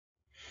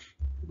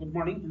Good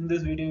morning. In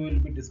this video, we will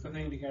be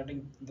discussing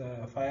regarding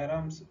the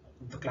firearms,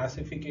 the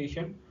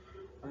classification,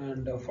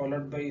 and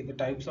followed by the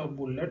types of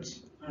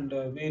bullets and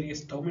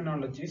various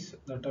terminologies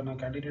that a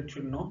candidate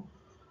should know,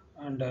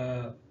 and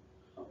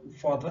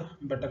for the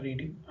better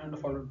reading, and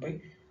followed by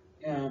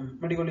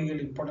medical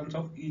legal importance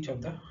of each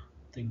of the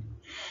thing.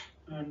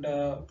 And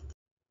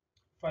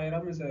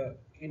firearm is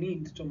any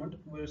instrument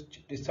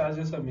which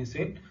discharges a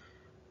missile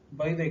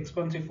by the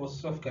expansive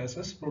forces of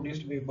gases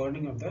produced by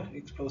burning of the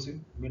explosive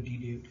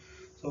material.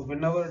 So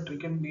whenever a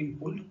trigger being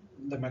pulled,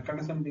 the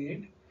mechanism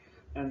behind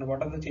and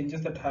what are the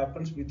changes that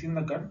happens within the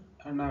gun,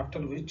 and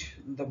after which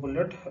the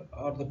bullet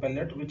or the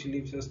pellet which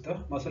leaves as the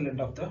muzzle end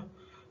of the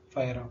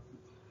firearm.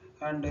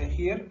 And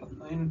here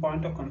in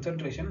point of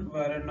concentration,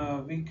 wherein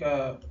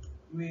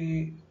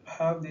we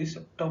have these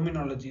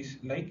terminologies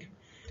like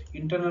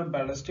internal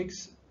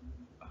ballistics,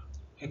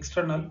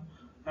 external,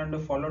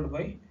 and followed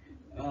by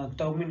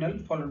terminal,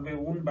 followed by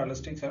wound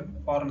ballistics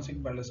and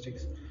forensic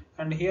ballistics.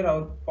 And here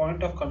our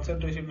point of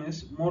concentration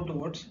is more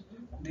towards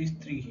these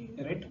three,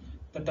 right?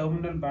 The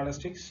terminal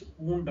ballistics,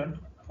 wound and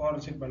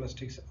forensic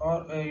ballistics,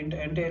 or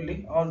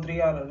entirely all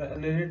three are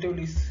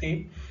relatively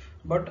same,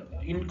 but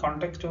in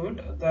context to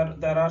it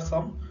there are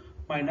some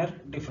minor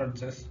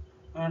differences.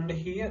 And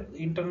here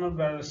internal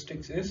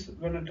ballistics is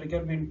when a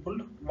trigger being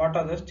pulled, what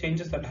are the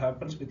changes that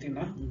happens within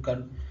a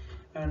gun,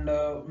 and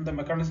the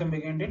mechanism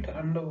behind it,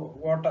 and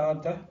what are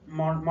the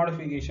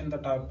modification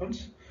that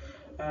happens,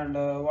 and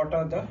what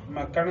are the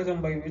mechanism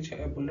by which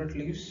a bullet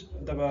leaves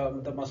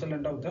the muzzle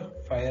end of the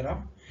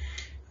firearm.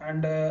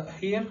 And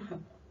here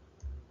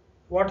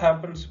what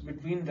happens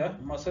between the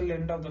muzzle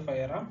end of the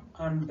firearm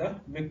and the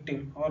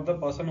victim or the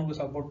person who is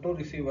about to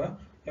receive a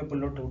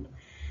bullet wound.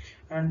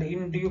 And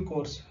in due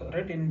course,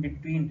 right, in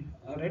between,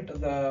 right,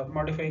 the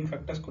modifying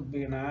factors could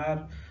be in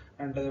air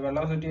and the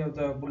velocity of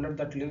the bullet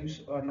that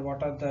leaves, and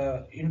what are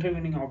the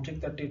intervening object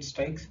that it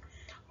strikes.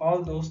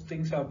 All those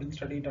things have been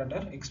studied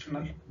under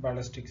external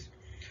ballistics.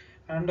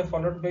 And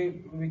followed by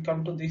we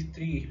come to these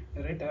three,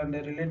 right, and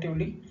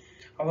relatively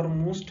our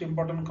most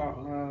important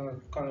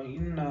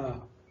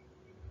in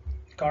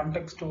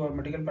context to a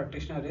medical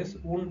practitioner is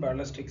wound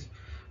ballistics.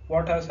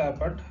 What has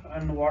happened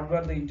and what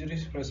were the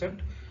injuries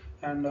present,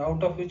 and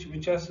out of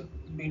which has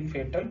been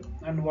fatal,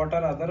 and what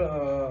are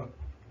other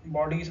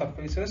body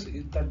surfaces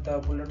that the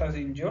bullet has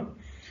injured.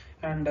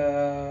 And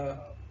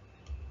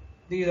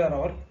these are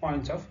our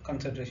points of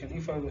concentration.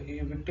 If a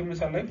victim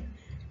is alive,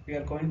 we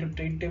are going to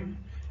treat him,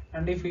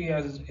 and if he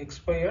has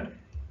expired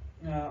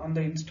on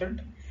the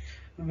instant,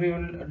 we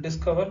will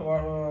discover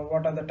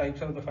what are the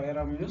types of the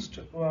firearm used,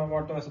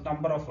 what was the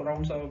number of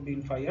rounds have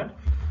been fired,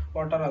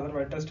 what are other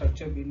vital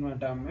structure been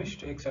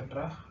damaged,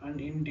 etc.,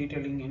 and in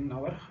detailing in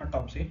our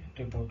autopsy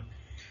report.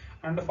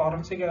 And the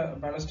forensic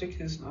ballistics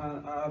is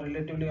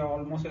relatively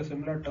almost a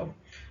similar term,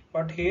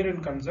 but here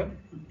in concern,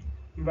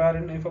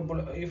 wherein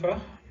if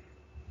a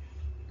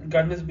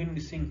gun has been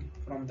missing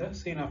from the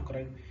scene of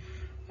crime,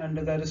 and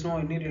there is no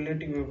any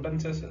relative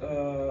evidences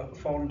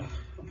found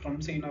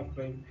from scene of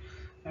crime,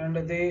 and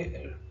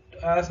they,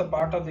 as a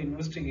part of the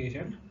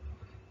investigation,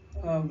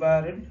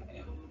 wherein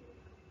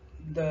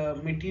the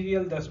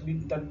material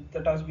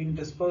that has been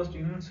dispersed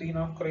in scene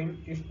of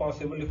crime, if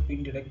possible, if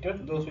being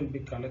detected, those will be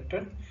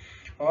collected,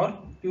 or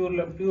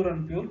pure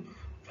and pure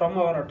from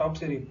our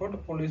autopsy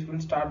report, police will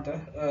start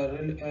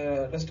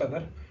the rest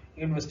other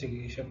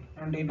investigation.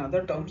 And in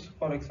other terms,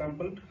 for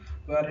example,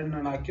 wherein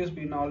an accused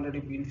been already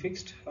been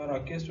fixed, or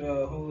accused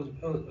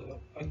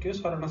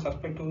accused or a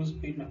suspect who's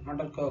been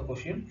under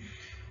question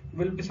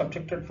will be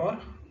subjected for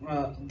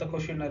the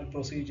questionnaire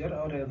procedure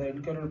or the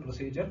inquiry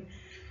procedure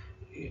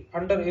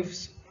under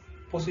if's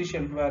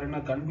position wherein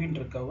a gun been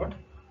recovered.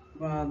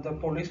 The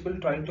police will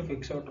try to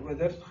fix out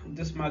whether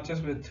this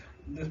matches with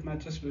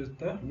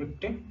the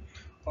victim,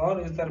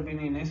 or is there been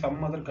any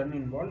some other gun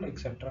involved,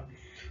 etc.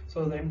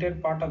 So the entire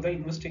part of the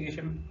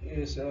investigation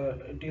is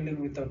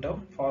dealing with the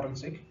term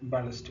forensic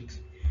ballistics.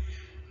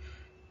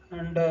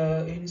 And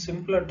in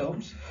simpler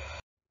terms,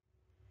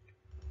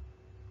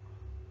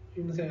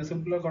 in a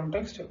simpler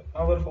context,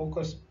 our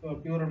focus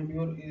pure and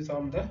pure is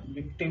on the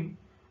victim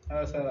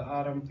as a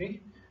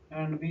RMP,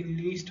 and we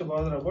least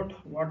bother about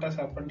what has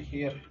happened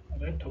here,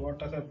 right?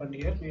 What has happened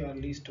here, we are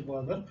least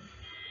bother.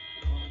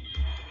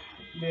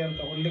 We are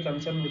only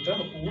concerned with the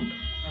wound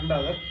and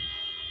other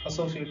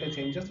associated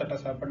changes that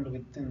has happened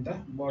within the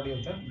body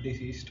of the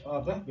deceased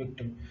or the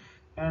victim.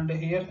 And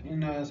here,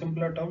 in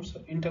simpler terms,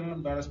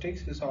 internal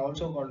ballistics is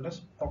also called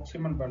as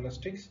proximal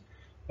ballistics,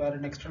 where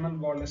in external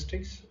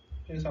ballistics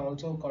is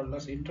also called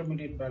as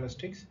intermediate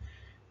ballistics.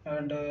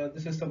 And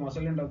this is the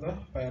muzzle end of the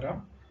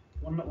firearm.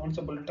 Once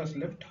a bullet has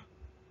left,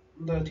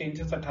 the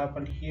changes that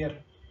happen here,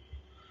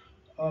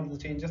 or the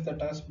changes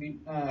that has been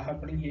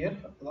happening here,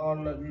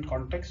 all in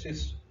context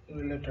is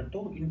related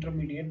to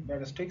intermediate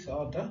ballistics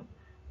or the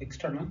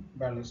external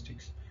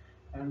ballistics.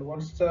 And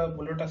once the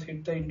bullet has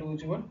hit the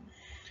individual,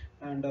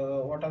 and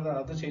what are the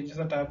other changes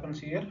that happens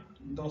here,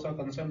 those are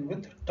concerned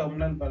with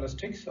terminal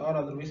ballistics, or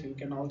otherwise we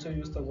can also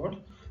use the word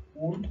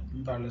wound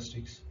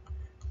ballistics.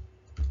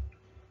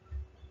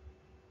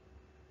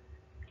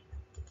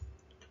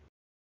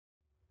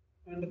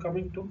 And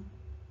coming to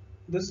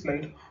this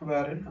slide,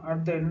 wherein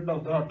at the end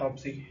of the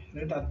autopsy,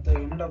 right, at the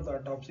end of the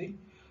autopsy,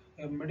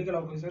 a medical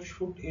officer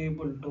should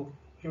able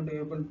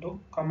to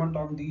comment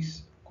on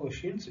these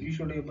questions. You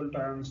should able to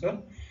answer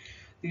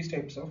these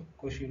types of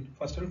question.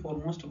 First and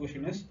foremost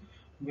question is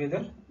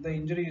whether the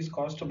injury is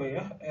caused by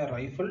a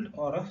rifled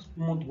or a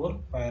smooth bore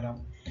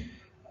firearm.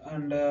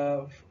 And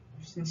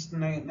since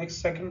next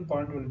second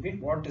point will be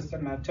what is the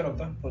nature of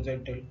the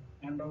projectile,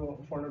 and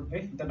followed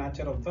by the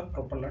nature of the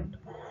propellant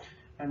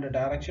and the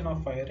direction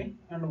of firing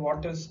and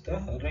what is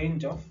the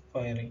range of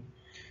firing,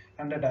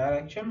 and the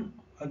direction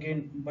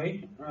again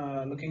by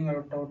looking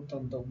out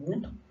on the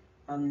wound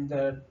and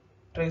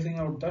tracing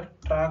out the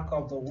track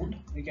of the wound,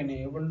 we can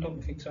able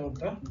to fix out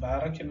the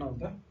direction of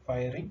the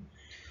firing.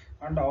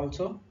 And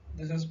also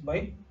this is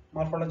by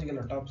morphological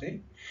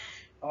autopsy,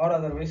 or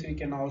otherwise we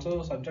can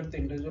also subject the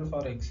individual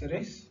for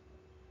x-rays,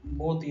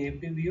 both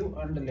AP view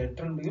and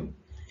lateral view,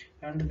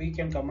 and we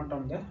can comment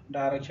on the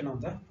direction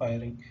of the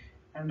firing.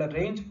 And the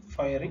range of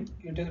firing,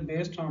 it is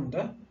based on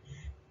the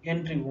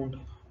entry wound,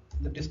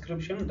 the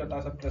description that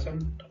is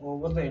present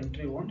over the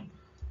entry wound.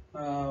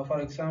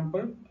 For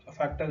example,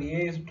 factor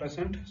A is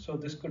present, so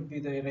this could be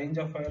the range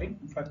of firing.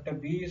 Factor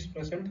B is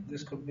present,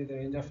 this could be the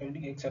range of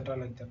firing, etc.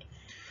 like that.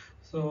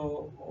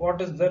 So what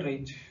is the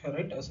range,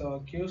 right? So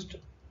accused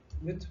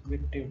with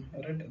victim,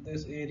 right?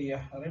 This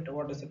area, right?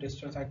 What is the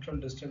distance, actual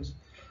distance?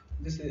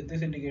 This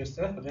indicates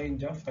the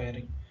range of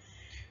firing.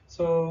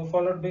 So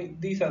followed by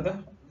these are the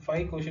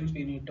five questions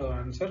we need to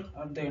answer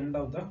at the end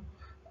of the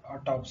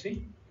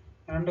autopsy,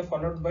 and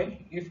followed by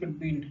if it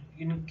been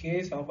in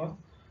case of a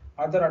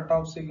other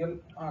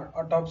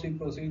autopsy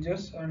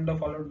procedures, and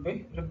followed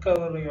by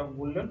recovery of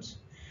bullets,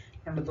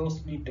 and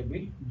those need to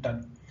be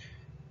done.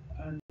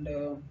 And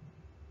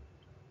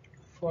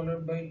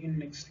followed by in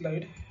next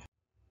slide,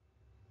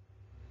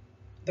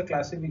 the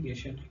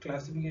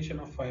classification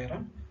of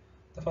firearm.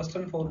 The first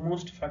and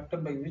foremost factor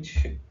by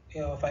which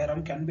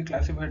firearm can be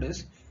classified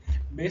is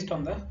based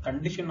on the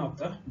condition of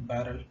the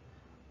barrel.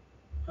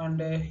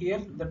 And here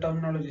the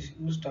terminologies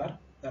used are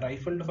the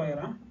rifled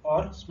firearm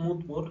or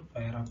smooth bore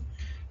firearm.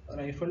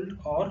 Rifled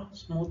or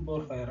smooth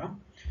bore firearm.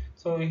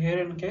 So here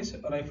in case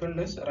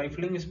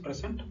rifling is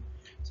present,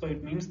 so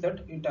it means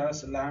that it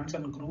has lands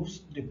and grooves,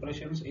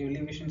 depressions,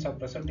 elevations are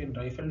present in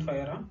rifled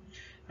firearm.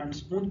 And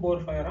smooth bore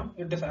firearm,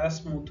 it is as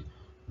smooth,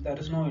 there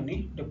is no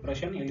any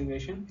depression,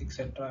 elevation,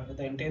 etc.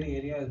 The entire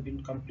area has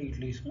been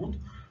completely smooth,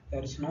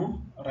 there is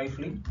no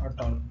rifling at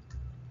all.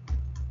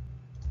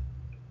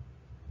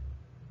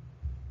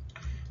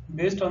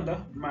 Based on the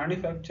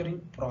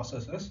manufacturing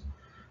processes,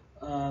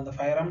 the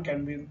firearm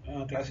can be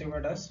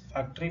classified as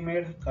factory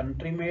made,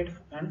 country made,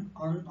 and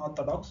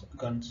unorthodox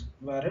guns.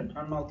 Wherein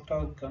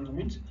unorthodox guns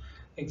means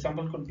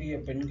example could be a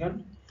pen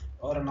gun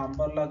or an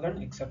umbrella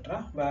gun,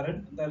 etc.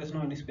 Wherein there is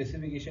no any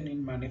specification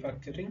in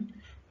manufacturing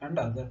and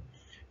other.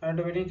 And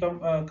when you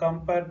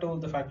compare to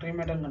the factory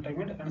made and country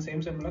made and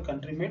same similar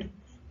country made,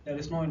 there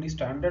is no any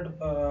standard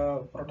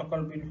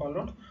protocol being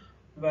followed,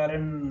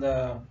 wherein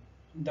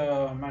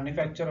the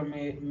manufacturer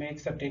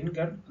makes a 10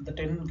 gun, the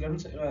 10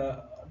 guns,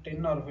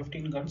 10 or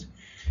 15 guns,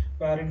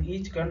 wherein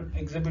each gun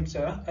exhibits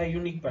a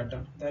unique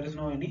pattern. There is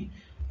no any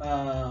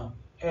uh,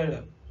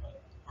 uh,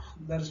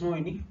 there is no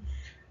any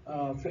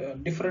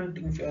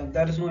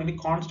there is no any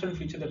constant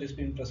feature that is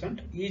being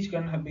present. Each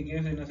gun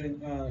behaves in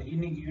a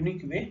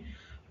unique way,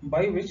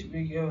 by which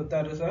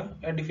there is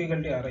a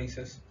difficulty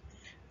arises.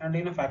 And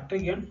in a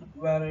factory gun,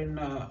 wherein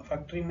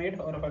factory made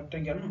or a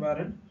factory gun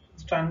wherein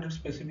standard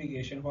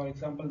specification, for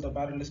example the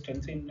barrel is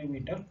 10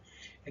 centimeter,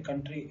 a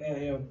country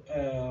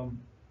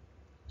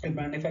a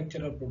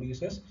manufacturer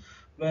produces,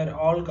 where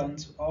all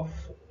guns of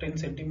 10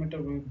 centimeter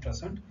will be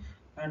present.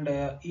 And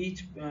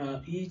each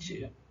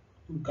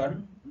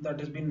gun that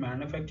has been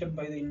manufactured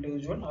by the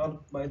individual or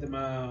by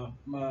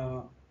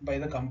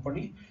the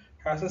company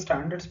has a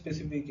standard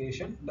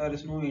specification. There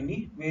is no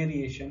any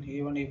variation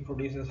even if it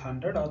produces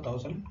 100 or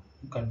 1000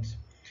 guns.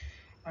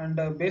 And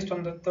based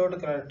on the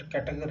third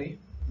category,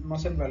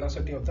 muscle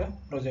velocity of the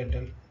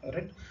projectile,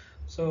 right?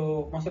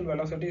 So muscle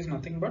velocity is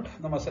nothing but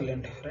the muscle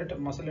end, right?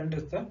 Muscle end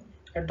is the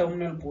a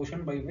terminal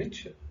portion by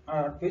which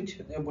at which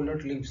a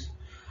bullet leaves.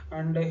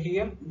 And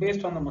here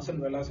based on the muscle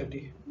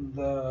velocity,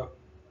 the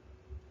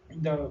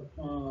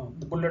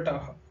bullet,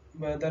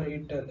 whether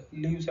it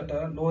leaves at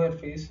a lower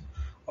phase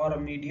or a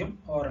medium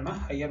or in a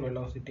higher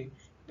velocity,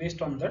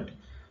 based on that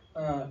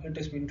it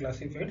has been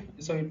classified.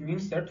 So it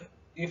means that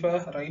if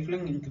a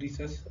rifling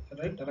increases,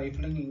 right,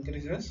 rifling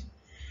increases,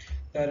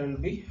 there will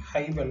be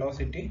high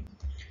velocity.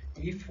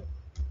 If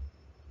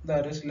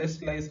there is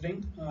less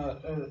rifling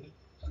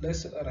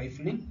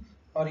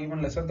or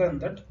even lesser than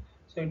that,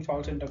 so it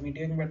falls into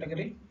medium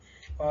category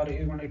or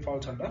even it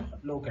falls under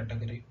low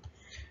category.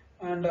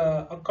 And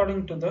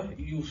according to the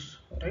use,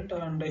 right,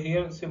 and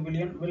here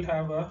civilian will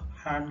have a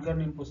handgun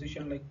in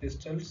position like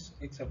pistols,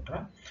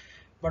 etc.,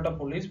 but a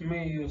police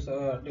may use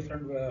a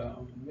different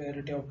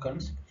variety of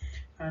guns.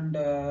 And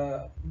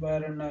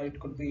wherein it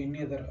could be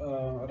any other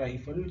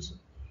rifles,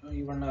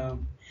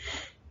 even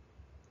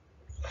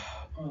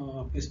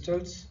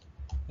pistols,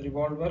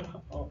 revolver,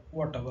 or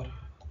whatever.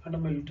 And the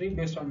military,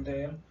 based on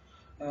their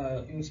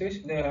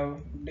usage, they have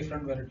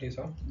different varieties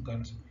of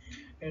guns.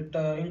 It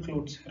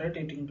includes, right?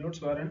 It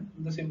includes wherein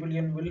the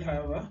civilian will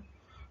have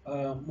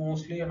a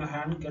mostly a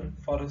handgun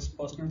for his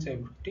personal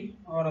safety,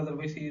 or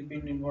otherwise he has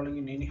been involving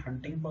in any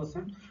hunting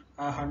person,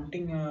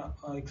 hunting,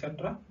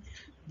 etc.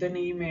 Then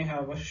he may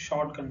have a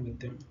shotgun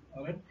with him.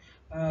 All right.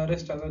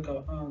 Rest other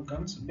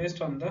guns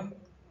based on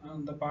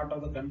the part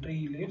of the country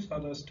he lives or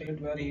the state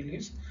where he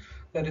lives,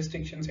 the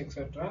restrictions,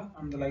 etc.,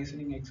 and the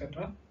licensing,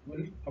 etc.,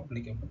 will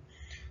applicable.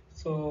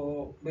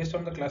 So based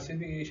on the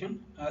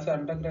classification, as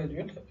an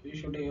undergraduate, you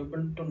should be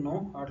able to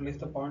know at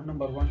least the point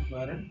number one,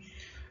 wherein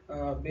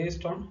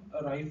based on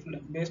a rifle,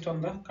 based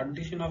on the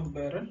condition of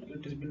barrel,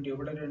 it has been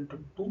divided into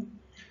two.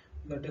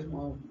 That is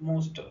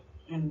most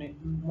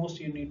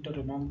you need to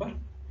remember,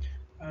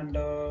 and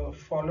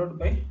followed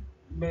by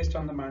based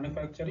on the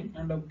manufacturing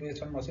and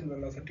based on muzzle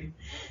velocity.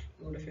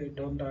 Even if you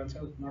don't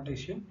answer, not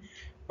issue,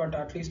 but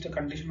at least a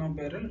condition of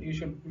barrel, you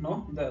should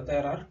know that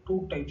there are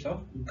two types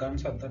of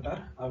guns that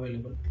are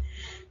available.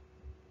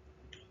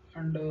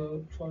 And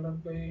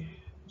followed by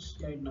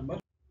slide number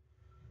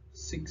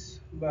 6,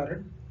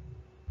 wherein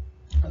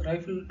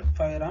rifle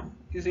firearm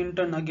is in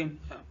turn again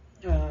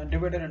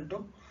divided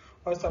into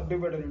or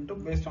subdivided into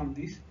based on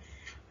these.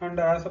 And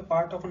as a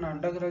part of an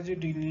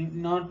undergraduate, you need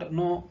not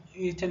know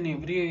each and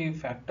every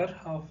factor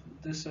of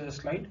this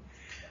slide.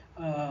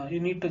 You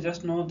need to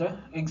just know the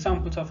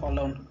examples of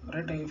alone,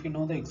 right? If you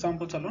know the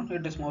examples alone,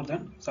 it is more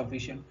than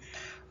sufficient.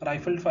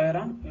 Rifle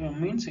firearm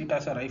means it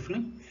has a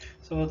rifling.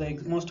 So the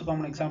most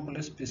common example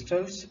is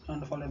pistols,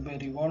 and followed by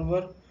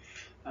revolver,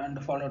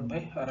 and followed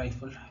by a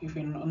rifle. If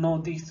you know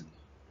these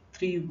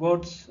three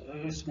words,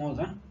 is more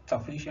than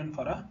sufficient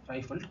for a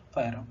rifled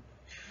firearm.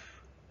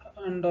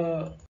 And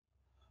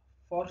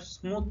for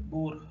smooth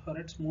bore,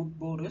 right, smooth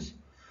bore is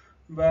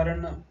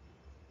wherein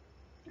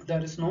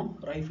there is no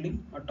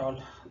rifling at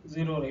all,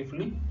 zero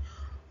rifling,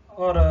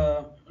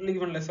 or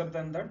even lesser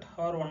than that,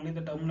 or only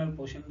the terminal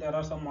portion. There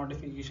are some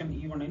modification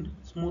even in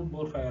smooth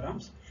bore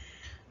firearms.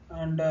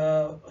 And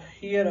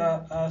here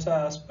as a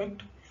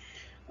aspect,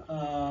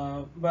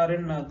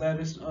 wherein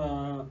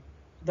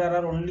there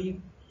are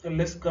only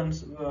less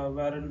guns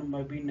wherein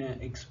have been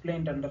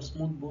explained under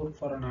smooth bore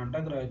for an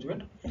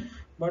undergraduate,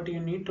 but you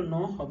need to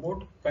know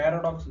about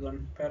paradox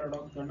gun.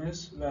 Paradox gun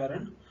is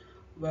wherein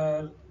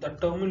where the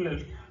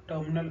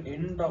terminal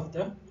end of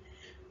the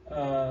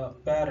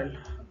barrel,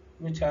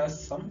 which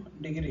has some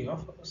degree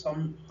of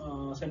some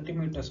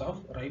centimeters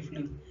of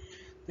rifling.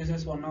 This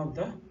is one of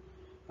the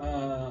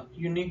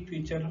unique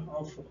feature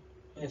of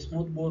a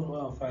smooth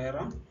bore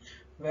firearm,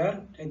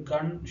 where a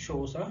gun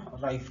shows a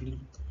rifling.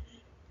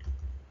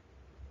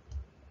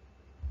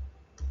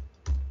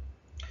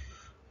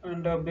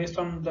 And based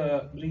on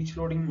the breech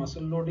loading,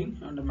 muzzle loading,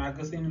 and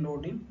magazine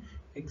loading,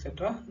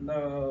 etc.,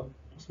 the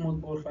smooth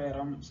bore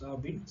firearms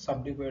have been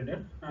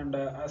subdivided. And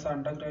as an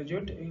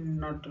undergraduate, you need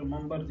not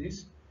remember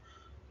this.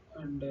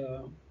 And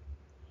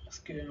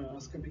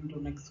skipping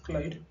to next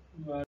slide,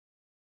 where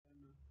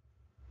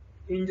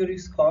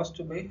injuries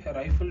caused by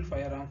rifle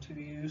firearms,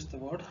 we use the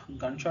word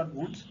gunshot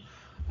wounds.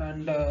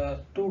 And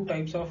two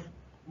types of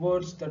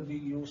words that we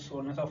use: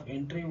 one is of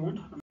entry wound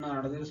and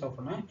another is of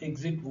an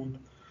exit wound.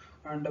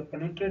 And a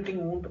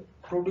penetrating wound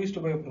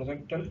produced by a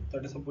projectile,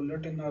 that is a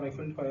bullet in a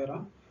rifle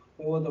firearm,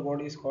 over the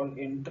body is called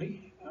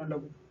entry, and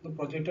the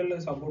projectile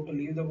is about to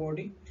leave the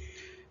body.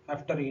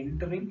 After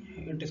entering,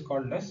 it is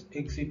called as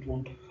exit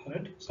wound,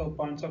 right? So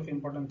points of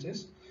importance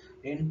is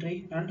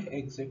entry and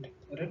exit,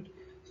 right?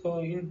 So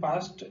in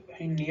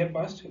near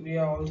past, we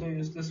have also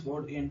used this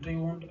word entry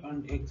wound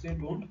and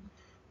exit wound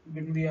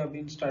when we have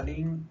been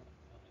studying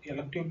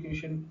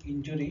electrocution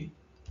injury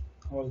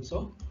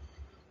also.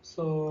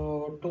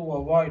 So to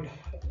avoid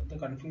the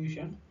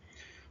confusion,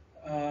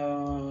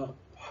 uh,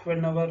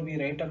 whenever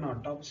we write an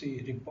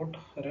autopsy report,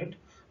 right?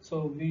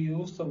 So we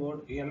use the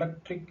word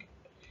electric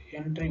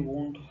entry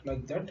wound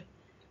like that.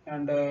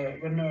 And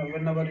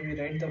whenever we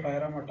write the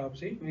firearm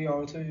autopsy, we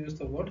also use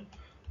the word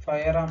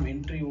firearm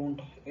entry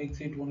wound,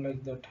 exit wound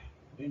like that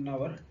in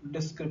our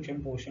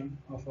description portion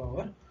of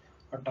our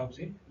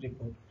autopsy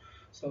report.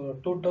 So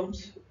two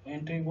terms,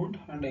 entry wound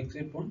and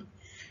exit wound.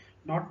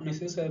 Not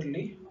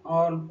necessarily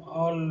all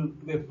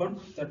weapon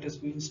that is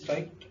being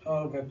striked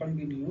or weapon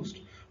being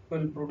used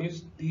will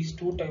produce these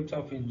two types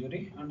of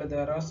injury, and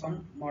there are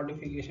some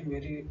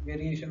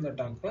variation that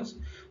occurs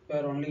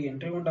where only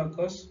entry wound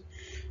occurs,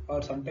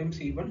 or sometimes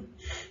even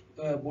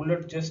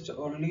bullet just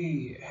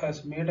only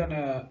has made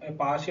a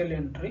partial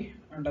entry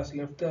and has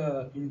left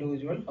the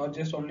individual, or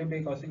just only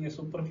by causing a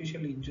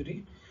superficial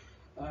injury,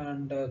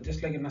 and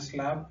just like in a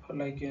slap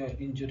like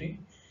injury,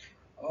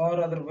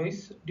 or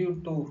otherwise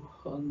due to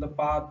the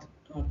path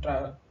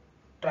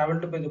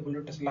traveled by the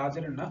bullet is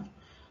larger enough.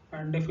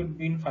 And if it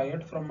been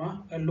fired from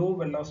a low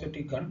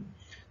velocity gun,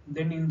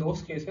 then in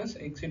those cases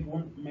exit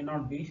wound may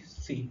not be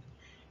seen.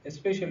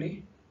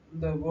 Especially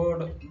the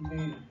word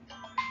we,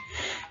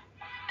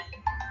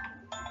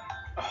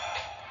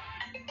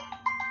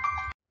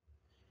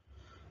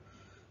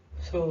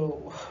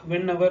 So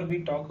whenever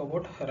we talk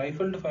about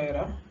rifled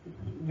firearm,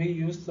 we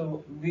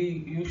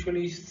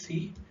usually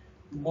see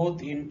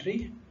both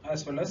entry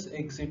as well as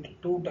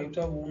exit. Two types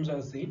of wounds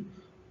are seen.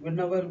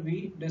 Whenever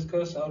we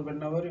discuss or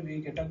whenever we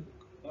get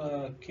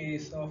a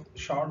case of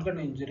shotgun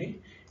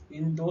injury,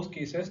 in those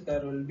cases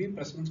there will be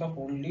presence of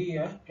only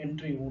a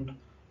entry wound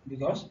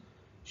because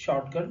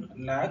shotgun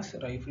lacks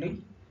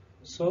rifling,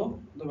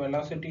 so the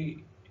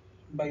velocity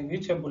by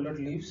which a bullet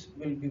leaves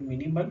will be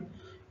minimal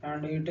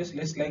and it is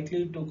less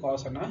likely to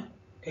cause an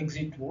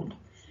exit wound.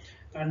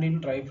 And in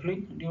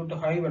rifling, due to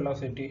high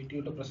velocity,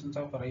 due to presence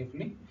of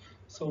rifling,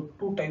 so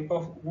two type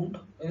of wound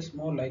is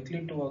more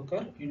likely to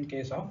occur in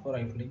case of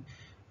rifling.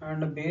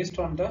 And based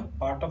on the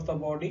part of the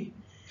body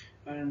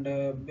and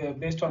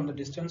based on the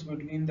distance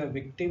between the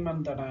victim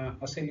and the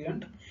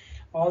assailant,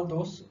 all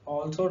those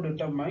also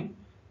determine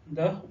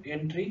the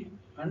entry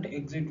and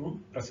exit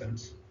wound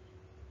presence.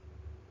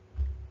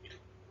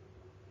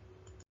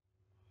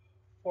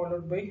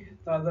 Followed by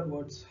the other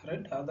words,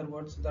 right? Other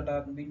words that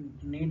are being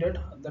needed,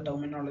 the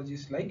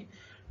terminologies like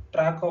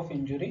track of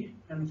injury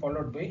and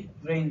followed by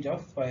range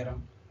of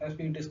firearm. As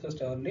we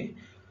discussed earlier,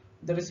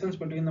 the distance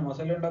between the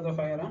muzzle end of the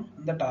firearm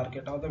and the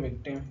target or the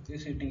victim,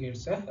 this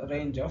indicates a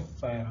range of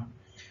firearm.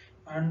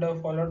 And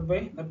followed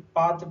by the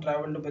path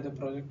traveled by the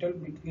projectile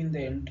between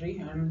the entry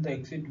and the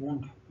exit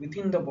wound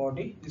within the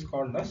body is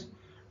called as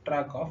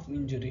track of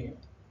injury.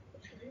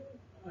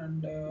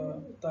 And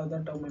the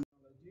other terminologies,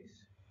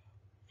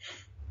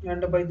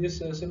 and by this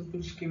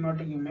simple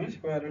schematic image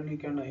wherein you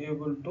can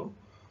able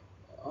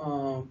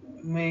to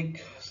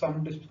make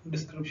some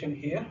description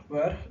here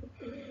where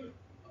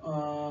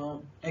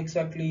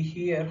exactly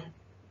here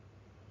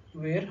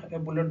where a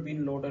bullet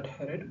being loaded,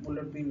 right?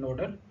 Bullet being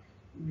loaded,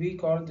 we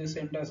call this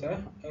end as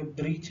a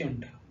breech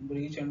end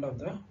of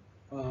the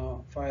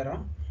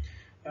firearm,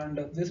 and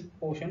this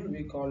portion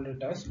we call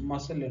it as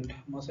muzzle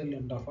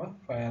end of a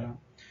firearm.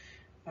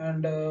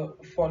 And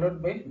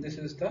followed by this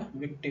is the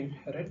victim,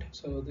 right?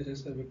 So this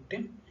is the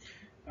victim,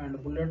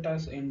 and bullet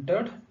has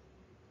entered,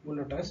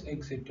 bullet has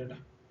exited.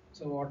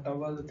 So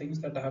whatever the things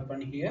that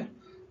happen here,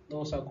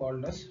 those are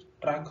called as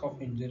track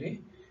of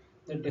injury.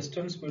 The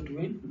distance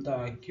between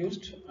the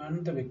accused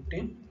and the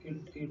victim,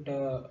 it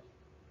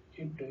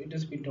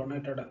has been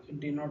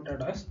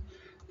denoted as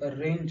the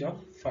range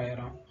of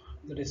firearm,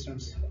 the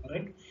distance,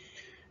 right?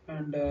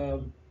 And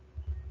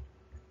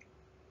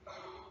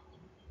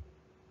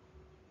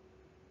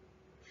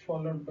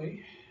followed by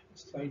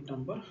slide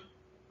number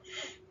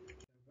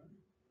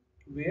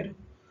where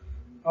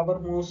our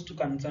most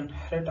concern,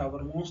 right?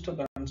 Our most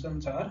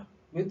concerns are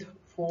with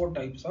four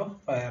types of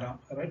firearm,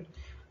 right?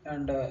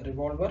 And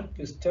revolver,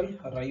 pistol,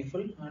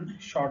 rifle and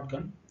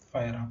shotgun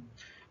firearm.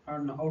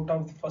 And out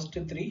of the first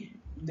three,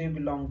 they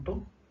belong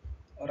to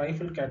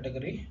rifle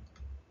category,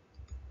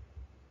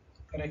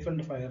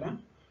 rifled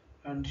firearm,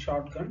 and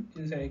shotgun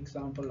is an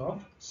example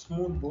of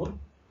smooth bore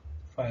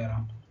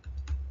firearm.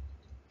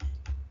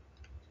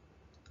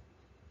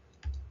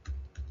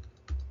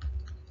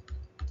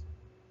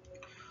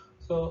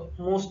 So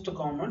most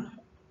common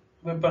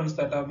weapons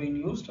that have been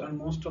used and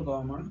most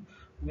common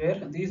where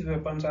these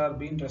weapons are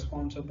being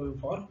responsible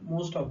for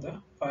most of the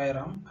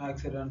firearm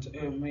accidents,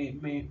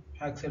 may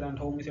accident,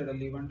 homicidal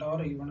event,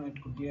 or even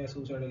it could be a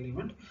suicidal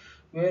event,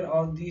 where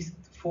all these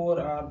four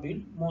are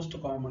being most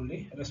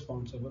commonly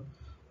responsible.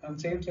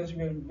 And same such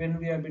when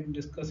we have been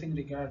discussing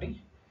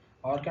regarding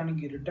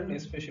organic irritant,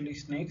 especially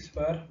snakes,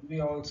 where we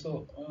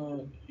also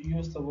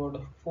use the word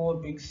four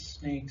big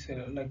snakes,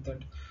 like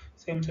that.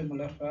 Same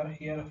similar where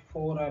here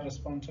four are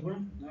responsible.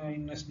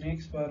 In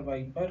snakes where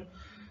viper,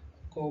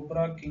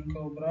 cobra, king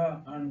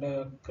cobra, and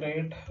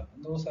crate,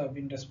 those have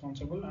been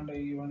responsible, and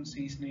even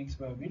sea snakes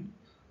have been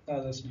the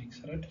other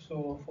snakes, right?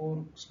 So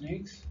four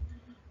snakes,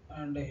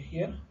 and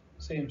here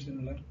same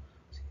similar,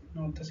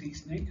 not the sea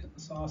snake,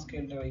 saw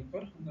scaled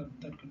viper,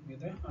 that could be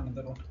the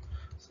another one.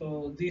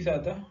 So these are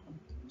the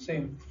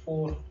same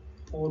four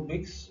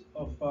bigs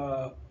of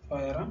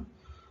firearm,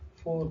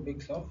 four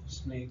bigs of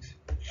snakes.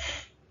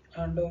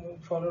 And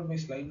followed by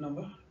slide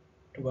number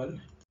 12.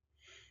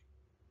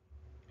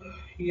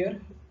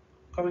 Here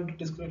coming to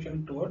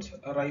description towards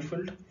a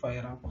rifled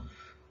firearm.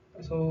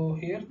 So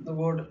here the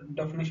word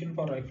definition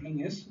for rifling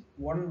is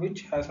one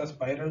which has a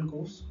spiral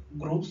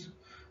grooves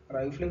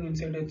rifling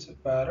inside its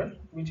barrel,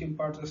 which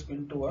imparts a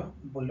spin to a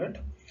bullet.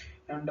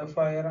 And a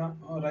firearm,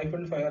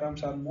 rifled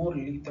firearms are more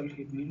lethal.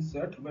 It means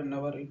that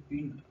whenever it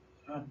been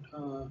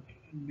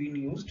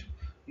used,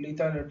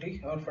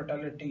 lethality or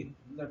fatality,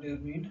 that is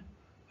mean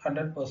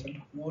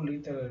 100% more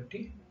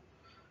lethality.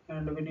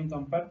 And when you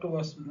compare to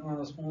a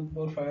smooth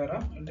bore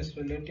firearm, it is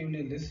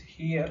relatively less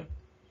here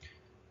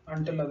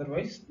until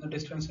otherwise the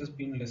distance has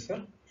been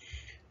lesser.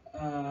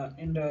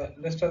 In the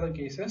rest of the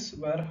cases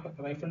where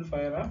rifle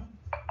firearm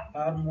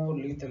are more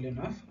lethal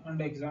enough,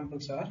 and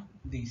examples are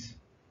these.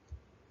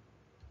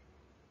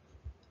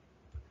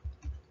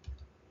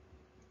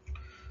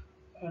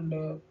 And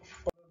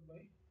followed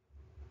by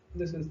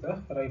this is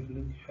the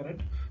rifling, right?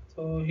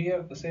 So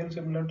here the same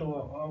similar to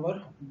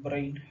our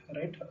brain,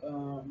 right?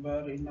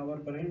 Where in our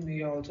brain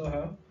we also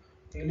have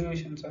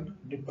elevations and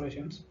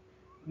depressions,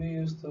 we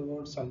use the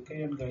word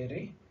sulci and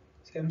gyri.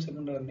 Same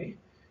similarly,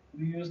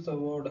 we use the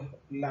word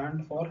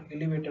land for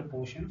elevated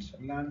portions.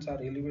 Lands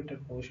are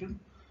elevated portion.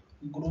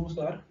 Grooves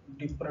are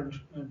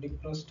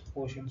depressed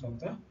portions of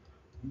the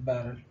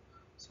barrel.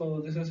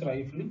 So this is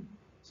rifling.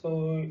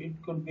 So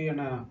it could be in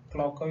a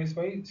clockwise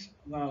in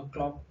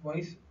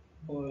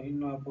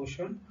a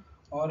position,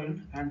 or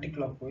in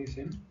anti-clockwise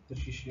in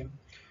position.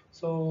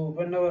 So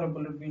whenever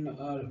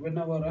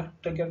a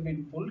trigger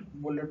been pulled,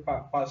 bullet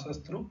passes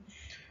through,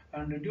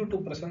 and due to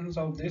presence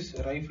of this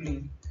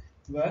rifling,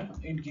 where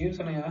it gives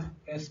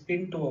a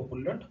spin to a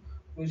bullet,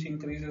 which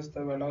increases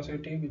the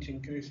velocity, which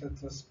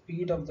increases the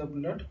speed of the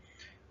bullet,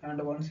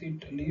 and once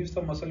it leaves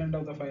the muzzle end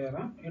of the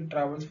firearm, it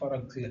travels for a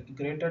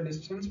greater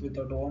distance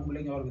without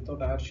wobbling or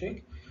without air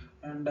shake,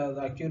 and the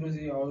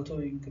accuracy also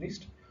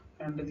increased.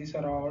 And these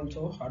are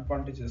also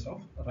advantages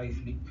of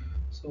rifling.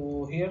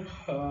 So here,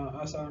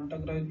 as an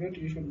undergraduate,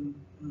 you should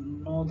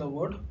know the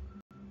word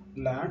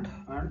land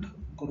and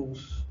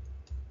grooves.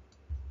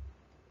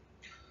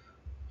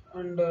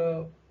 And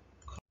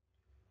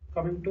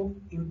coming to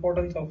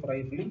importance of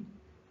rifling,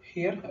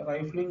 here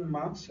rifling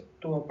marks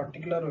to a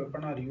particular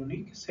weapon are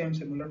unique, same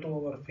similar to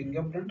our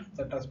fingerprint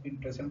that has been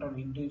present on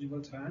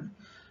individual's hand.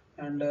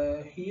 And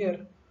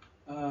here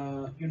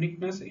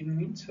uniqueness it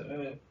means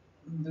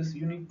this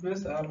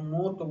uniqueness are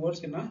more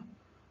towards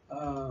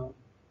uh,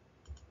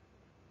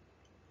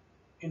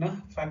 in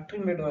a factory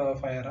made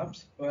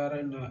firearms, where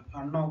in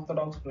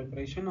unorthodox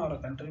preparation or a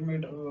country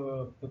made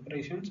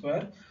preparations,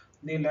 where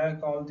they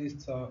lack all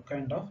these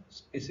kind of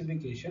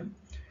specification.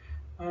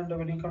 And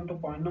when you come to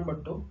point number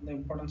two, the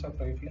importance of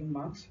rifling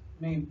marks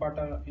may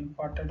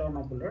imparted on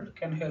a bullet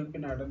can help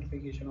in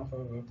identification of a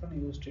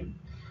weapon used in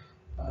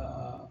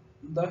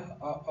the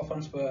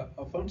offense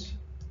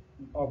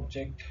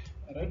object,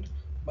 right?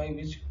 By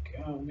which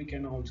we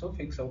can also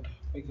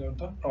figure out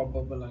the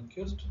probable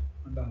accused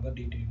and other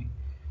detailing.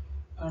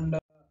 And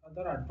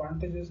other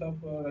advantages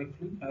of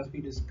rifling, as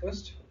we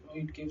discussed,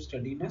 it gives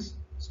steadiness,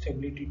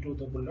 stability to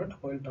the bullet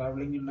while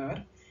traveling in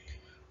air.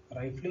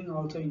 Rifling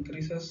also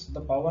increases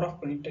the power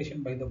of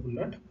penetration by the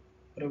bullet,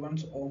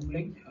 prevents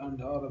ombling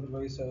and or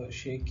otherwise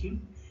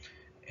shaking.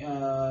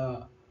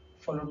 Uh,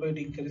 Followed by it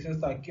increases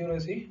the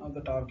accuracy of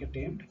the target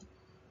aimed.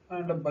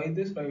 And by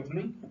this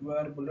rifling,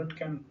 where bullet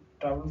can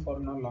travel for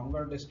a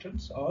longer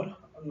distance or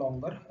a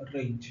longer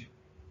range.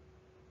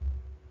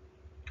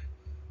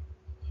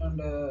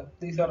 And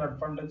these are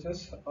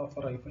advantages of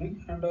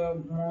rifling. And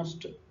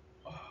most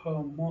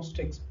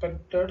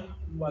expected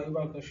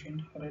Viva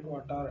question, right?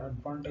 What are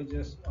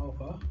advantages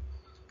of a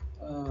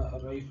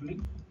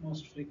rifling?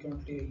 Most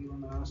frequently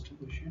given asked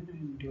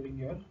question during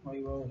your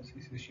Viva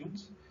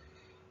sessions.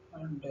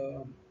 And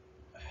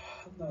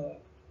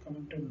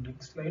coming to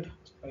next slide,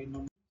 slide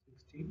number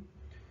 16.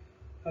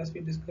 As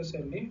we discussed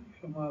earlier,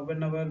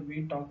 whenever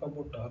we talk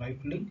about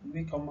rifling,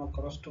 we come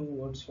across two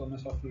words: one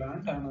is of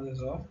land, and another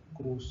is of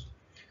grooves.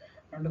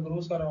 And the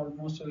grooves are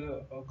almost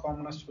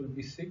commonest will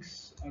be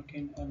six,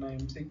 again an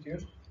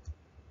MCQ,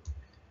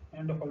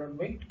 and followed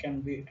by it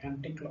can be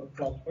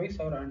anti-clockwise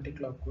or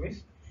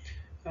anti-clockwise.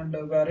 And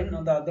wherein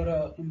the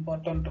other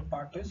important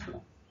part is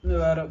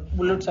where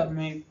bullets are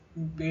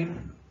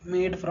been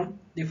made from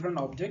different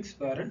objects,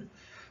 wherein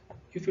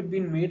if it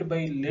been made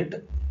by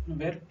lead,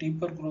 where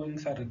deeper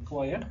groovings are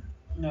required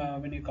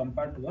when you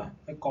compare to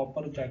a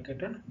copper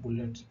jacketed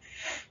bullets.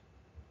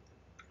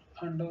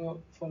 And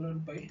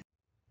followed by,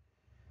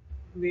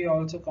 we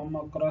also come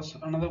across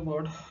another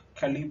word,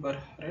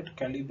 caliber, right?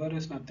 Caliber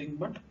is nothing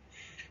but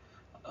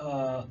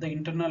the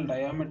internal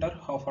diameter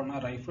of a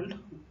rifled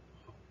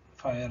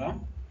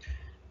firearm.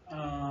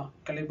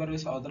 Caliber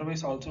is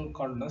otherwise also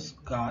called as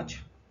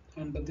gauge,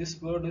 and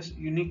this word is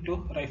unique to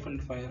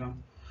rifled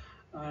firearm.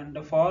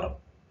 And for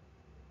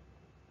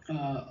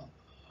uh,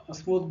 a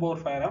smooth bore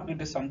firearm,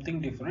 it is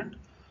something different.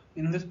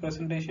 In this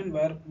presentation,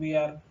 where we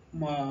are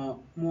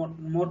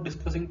more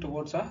discussing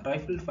towards a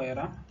rifled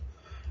firearm,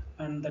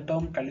 and the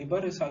term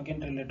caliber is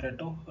again related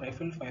to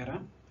rifle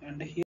firearm.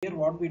 And here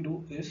what we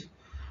do is,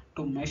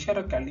 to measure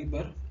a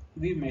caliber,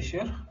 we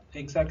measure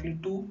exactly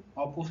two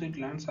opposite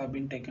lands have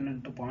been taken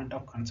into point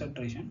of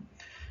concentration,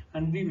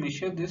 and we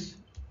measure this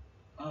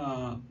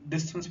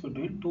distance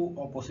between two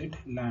opposite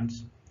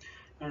lands,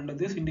 and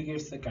this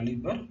indicates the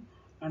caliber.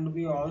 And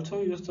we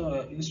also use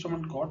the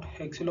instrument called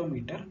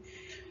accelerometer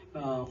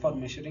for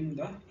measuring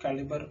the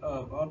caliber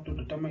or to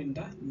determine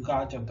the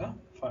gauge of the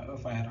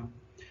firearm.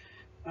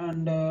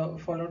 And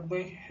followed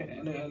by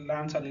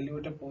lands are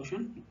elevated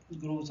portion,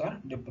 grooves are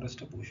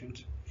depressed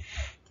portions.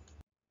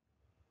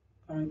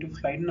 Coming to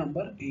slide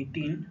number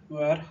 18,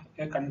 where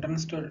a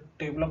condensed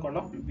table of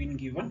column been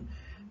given.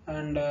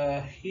 And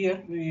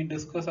here we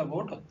discuss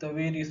about the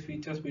various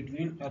features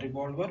between a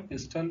revolver,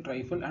 pistol,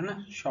 rifle and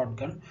a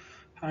shotgun.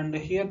 And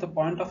here the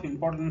point of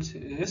importance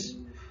is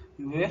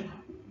where,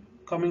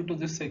 coming to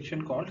this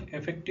section called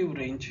effective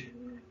range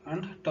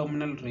and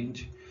terminal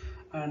range.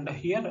 And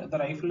here the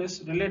rifle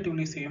is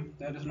relatively same,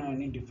 there is no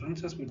any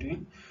differences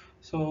between.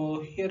 So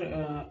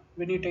here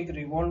when you take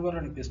revolver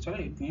and pistol,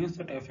 it means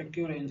that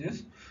effective range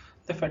is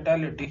the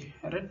fatality,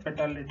 right?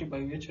 Fatality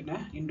by which an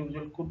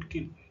individual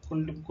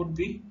could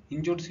be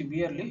injured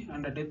severely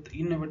and a death,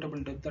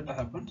 inevitable death that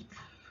happens.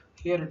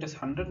 Here it is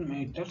 100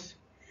 meters,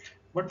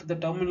 but the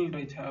terminal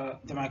range,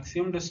 the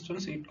maximum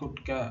distance it could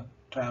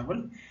travel,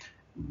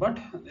 but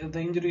the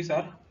injuries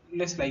are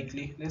less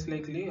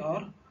likely or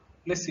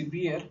less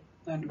severe,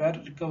 and where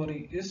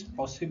recovery is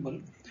possible.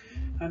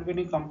 And when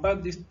you compare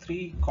these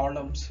three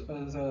columns,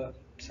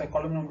 say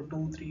column number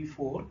 2, 3,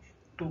 4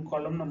 to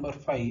column number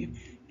 5,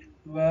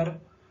 where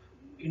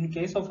in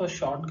case of a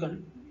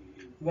shotgun,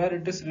 where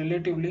it is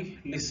relatively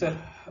lesser,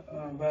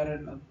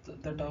 wherein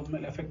the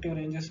terminal effective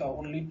ranges are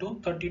only to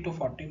 30 to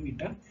 40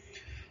 meter,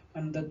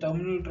 and the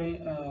terminal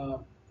range,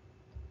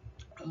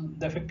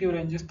 the effective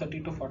range is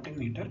 30 to 40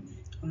 meter,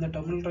 and the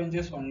terminal range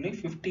is only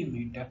 50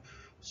 meter.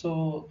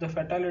 So the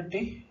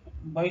fatality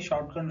by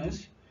shotgun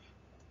is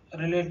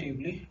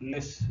relatively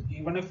less,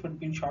 even if it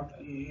been shot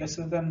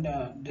lesser than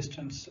the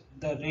distance,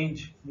 the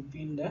range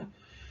between the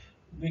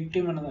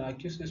victim and the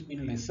accused has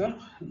been lesser,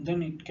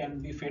 then it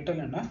can be fatal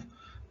enough.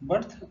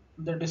 But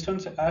the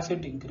distance as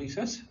it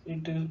increases,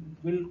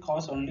 will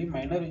cause only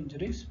minor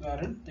injuries,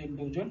 wherein the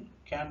individual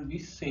can be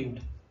saved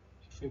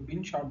if you've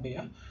been shot by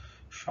a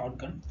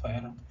shotgun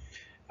firearm.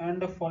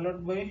 And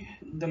followed by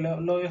the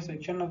lower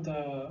section of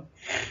the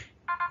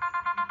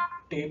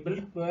table,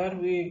 where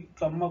we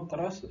come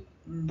across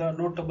the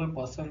notable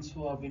persons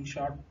who have been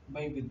shot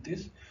by with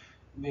these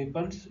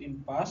weapons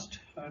in past,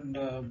 and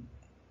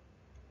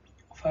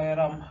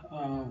firearm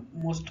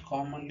most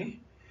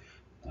commonly,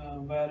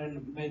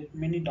 wherein with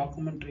many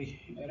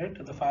documentary,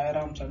 right, the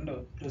firearms and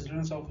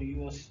presidents of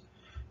US,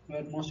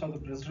 where most of the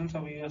presidents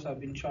of US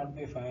have been shot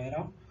by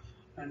firearm,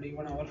 and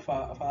even our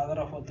father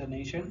of the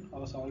nation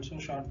was also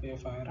shot by a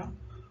firearm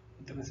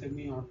with a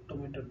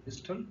semi-automated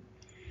pistol,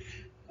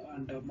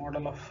 and a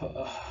model of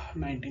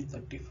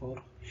 1934.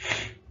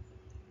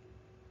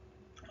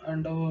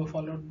 And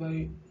followed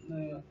by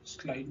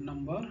slide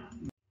number.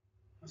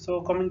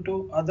 So coming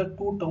to other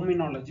two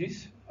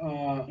terminologies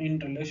in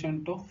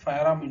relation to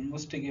firearm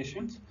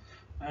investigations,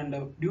 and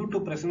due to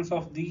presence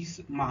of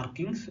these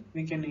markings,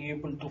 we can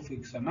able to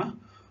fix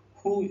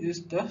who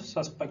is the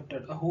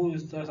suspected, who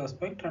is the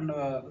suspect and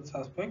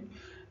suspect,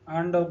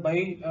 and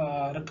by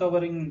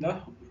recovering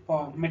the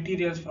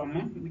materials from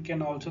him, we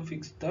can also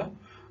fix the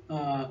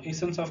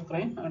essence of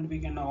crime, and we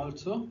can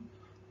also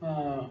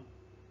uh,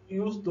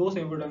 use those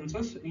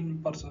evidences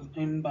in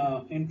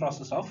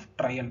process of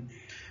trial.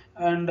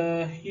 And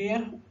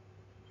here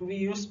we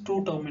use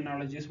two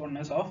terminologies. One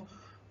is of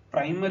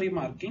primary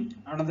marking,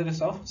 another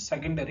is of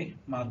secondary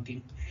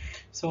marking.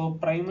 So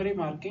primary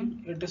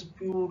marking, it is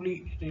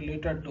purely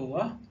related to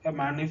a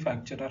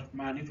manufacturer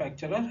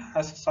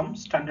has some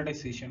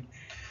standardization.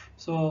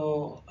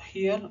 So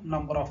here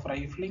number of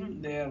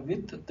rifling, their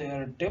width,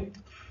 their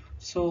depth.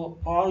 So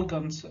all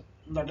guns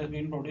that has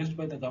been produced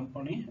by the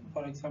company,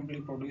 for example,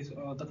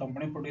 the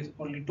company produce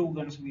only two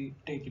guns. We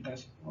take it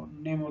as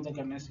name of the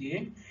gun is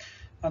A,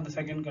 and the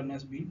second gun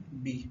has been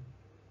B.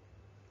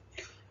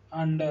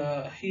 And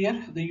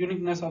here the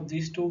uniqueness of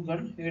these two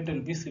guns, it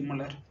will be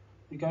similar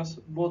because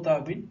both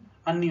have been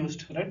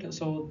unused, right?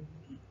 So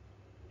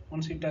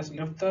once it has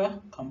left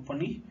the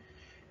company,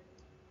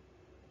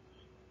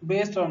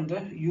 based on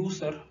the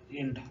user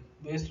end,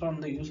 based on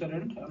the user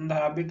end and the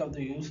habit of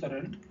the user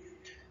end,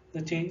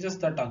 the changes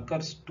that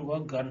occurs to a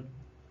gun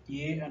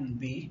A and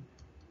B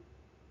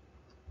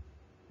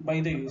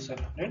by the user,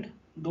 right?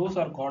 Those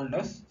are called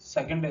as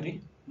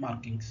secondary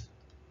markings.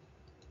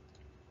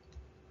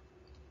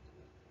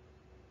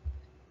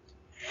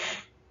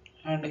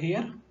 And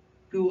here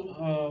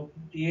A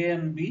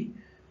and B,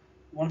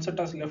 once it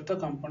has left the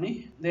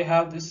company, they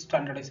have this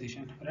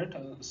standardization, right?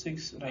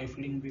 6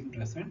 rifling being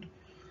present,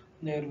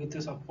 their width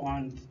is of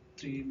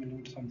 0.3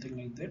 millimeter, something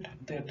like that,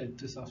 their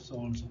depth is of so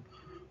and so.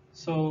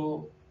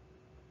 So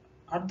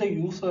at the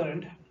user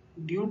end,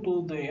 due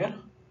to their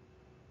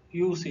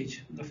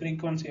usage, the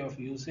frequency of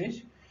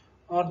usage,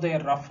 or their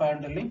rough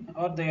handling,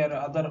 or their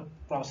other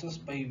process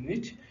by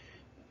which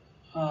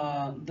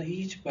the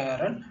each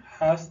barrel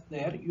has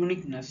their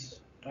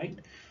uniqueness, right?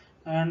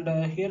 And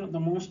here the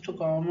most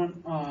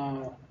common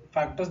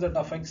factors that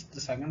affects the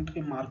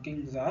secondary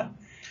markings are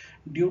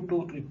due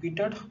to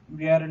repeated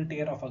wear and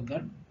tear of a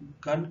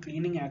gun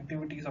cleaning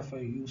activities of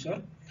a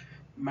user,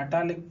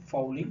 metallic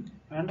fouling,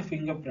 and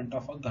fingerprint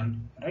of a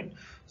gun, right?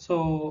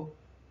 So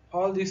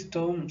all these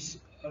terms,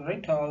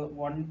 right, all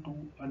 1,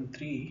 2 and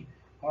 3,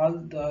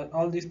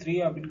 all these three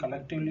have been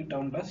collectively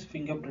termed as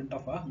fingerprint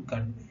of a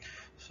gun.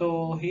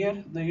 So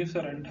here the user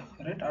end,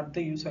 right, at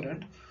the user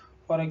end,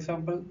 for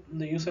example,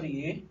 the user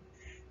A,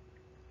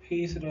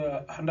 he is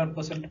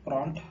 100%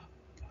 prompt,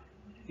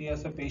 he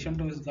has a patient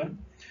to his gun,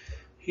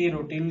 he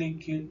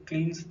routinely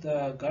cleans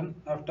the gun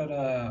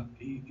after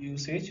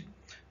usage.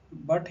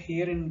 But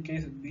here in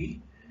case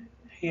B,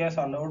 he has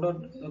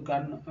allowed the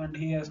gun and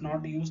he has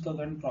not used the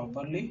gun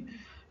properly,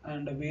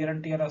 and wear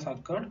and tear has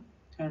occurred,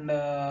 and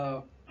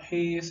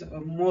he is a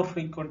more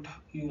frequent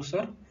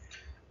user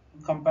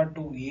compared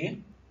to A,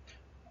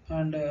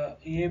 and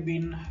A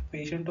being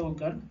patient to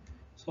gun,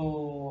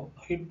 So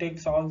it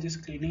takes all this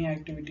cleaning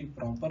activity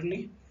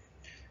properly,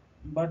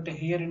 but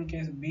here in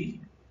case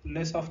B,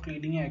 less of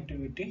cleaning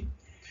activity.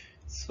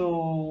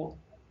 So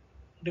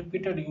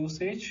repeated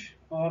usage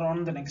or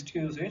on the next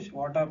usage,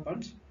 what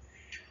happens?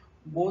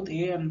 Both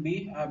A and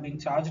B have been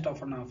charged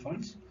of an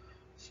offense.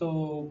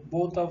 So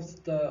both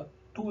of the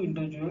two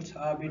individuals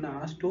have been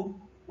asked to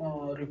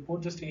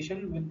report the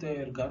station with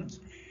their guns,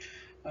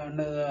 and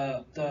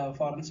the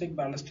forensic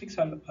ballistics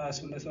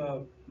as well as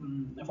a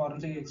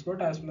forensic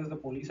expert as well as the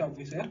police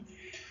officer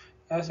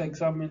has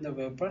examined the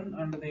weapon,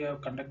 and they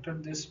have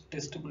conducted this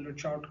test bullet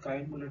shot,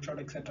 crime bullet shot,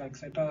 etc.,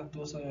 etc.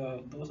 Those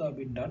have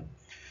been done.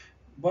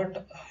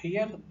 But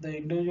here the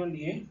individual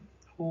A,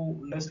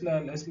 who less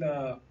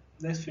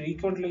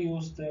frequently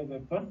use the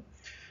weapon,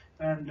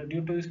 and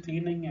due to his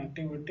cleaning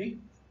activity,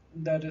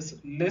 there is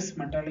less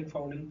metallic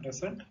fouling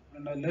present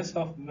and a less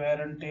of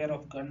wear and tear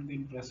of gun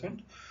being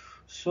present.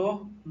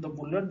 So the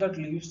bullet that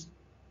leaves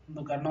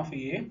the gun of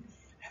A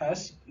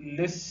has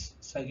less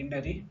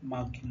secondary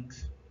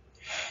markings.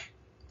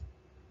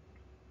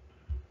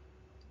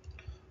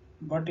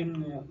 But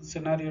in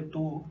scenario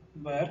 2,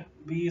 where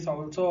B is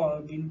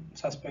also been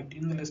suspect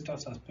in the list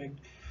of suspect,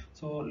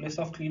 so less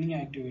of cleaning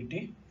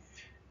activity,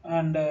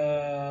 and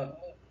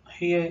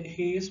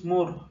he is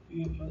more,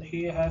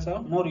 he has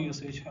a more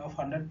usage of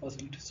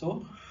 100%.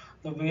 So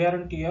the wear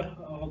and tear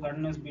of a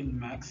gun has been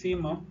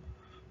maximum.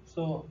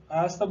 So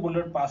as the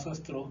bullet passes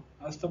through,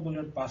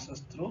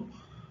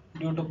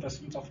 due to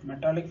presence of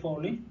metallic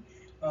fouling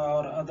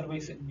or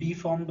otherwise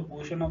deformed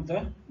portion of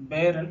the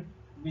barrel,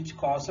 which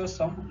causes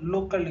some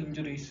local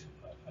injuries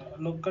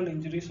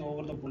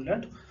over the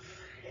bullet,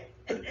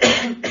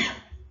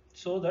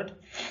 so that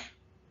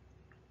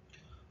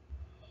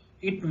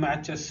it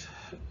matches.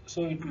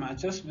 So it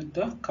matches with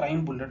the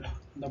crime bullet,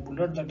 the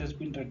bullet that has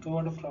been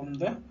recovered from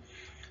the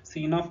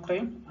scene of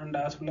crime and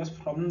as well as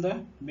from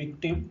the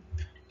victim,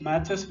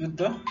 matches with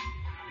the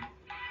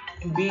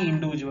B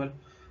individual.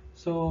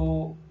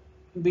 So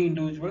B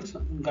individual's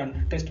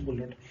gun test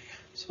bullet.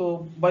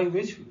 So by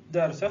which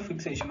there is a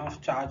fixation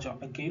of charge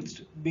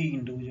against B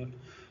individual.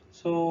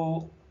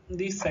 So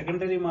these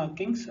secondary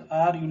markings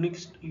are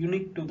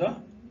unique to the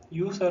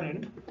user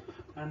end,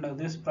 and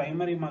these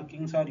primary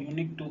markings are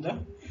unique to the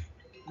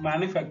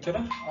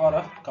manufacturer or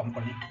a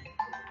company.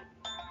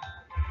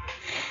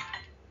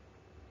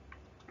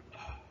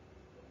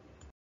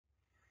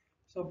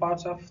 So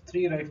parts of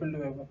three rifled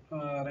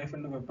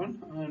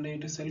weapon, and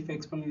it is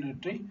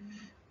self-explanatory.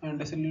 And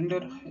a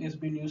cylinder is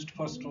being used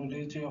for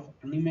storage of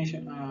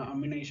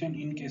ammunition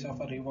in case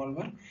of a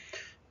revolver,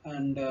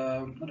 and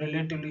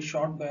relatively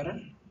short barrel.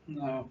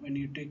 When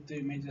you take the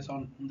images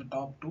on the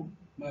top two,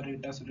 where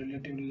it has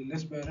relatively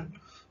less barrel,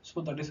 so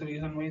that is the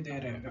reason why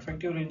their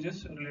effective range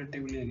is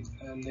relatively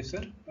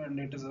lesser, and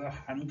it is a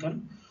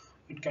handgun.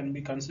 It can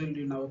be concealed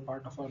in our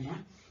part of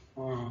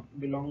our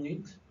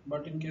belongings.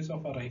 But in case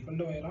of a rifle,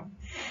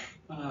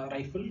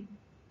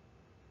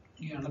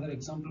 yeah, another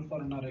example for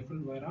a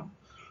rifle wire,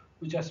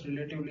 which has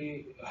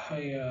relatively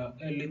high a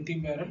lengthy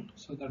barrel,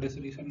 so that is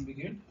the reason we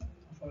get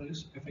for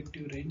its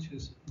effective range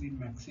is been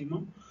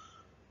maximum.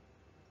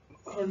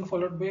 And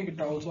followed by,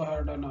 it also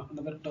had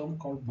another term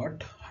called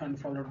butt, and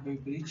followed by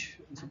breech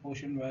is a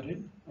portion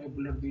wherein a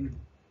bullet being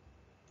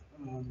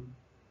um,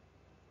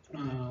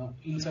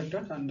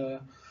 inserted, and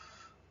the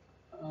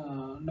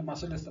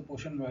muzzle is the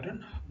portion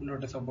wherein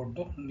bullet is about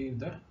to leave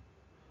the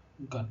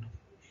gun,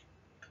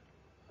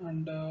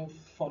 and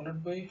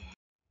followed by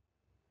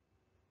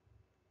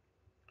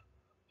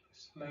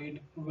slide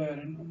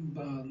wherein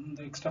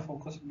the extra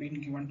focus being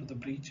given to the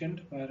breech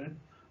end, wherein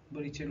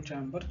breech end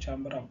chamber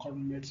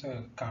accommodates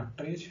a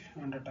cartridge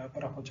and a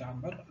taper of a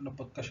chamber and a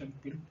percussion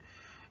pin.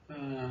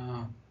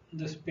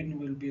 This pin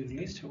will be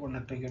released when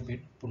a trigger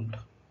being pulled,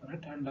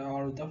 right? And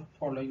all the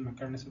following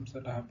mechanisms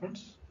that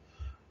happens,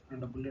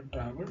 and the bullet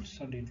travels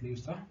and it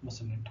leaves the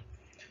muzzle end,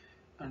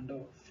 and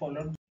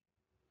followed,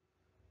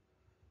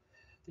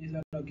 these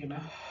are again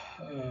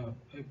a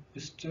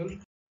pistol.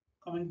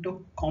 Coming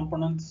to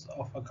components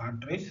of a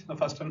cartridge, the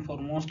first and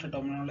foremost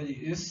terminology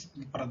is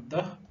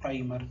the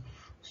primer.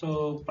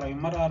 So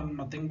primer are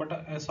nothing but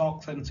a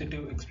shock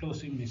sensitive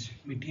explosive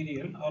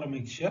material or a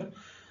mixture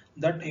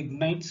that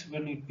ignites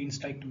when it being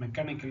struck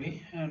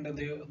mechanically, and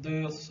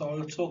they is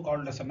also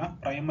called as a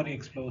primary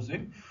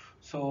explosive.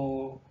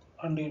 So,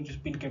 and it has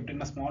been kept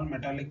in a small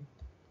metallic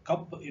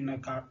cup in a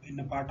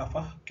part of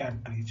a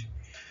cartridge.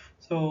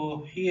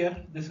 So here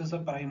this is a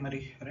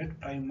primary, right?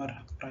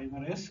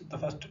 Primer is the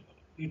first,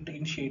 it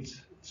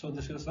initiates. So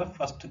this is the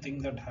first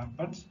thing that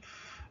happens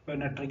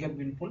when a trigger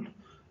been pulled,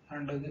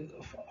 and the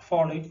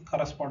following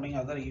corresponding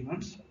other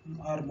events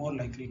are more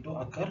likely to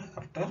occur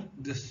after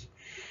this.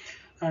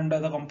 And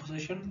the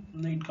composition,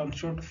 it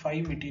constitutes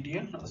five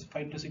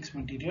to six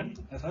material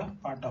as a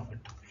part of it.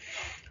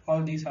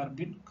 All these are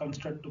been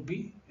considered to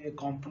be a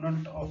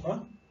component of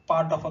a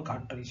part of a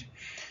cartridge,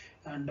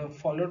 and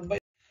followed by,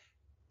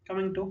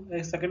 coming to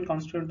a second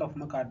constituent of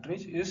my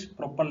cartridge is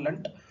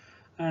propellant,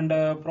 and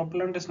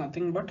propellant is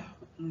nothing but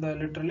the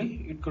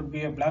literally it could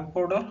be a black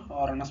powder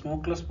or a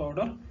smokeless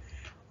powder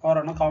or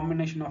on a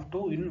combination of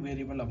two in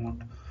variable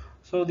amount.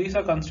 So these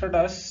are considered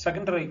as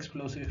secondary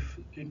explosive.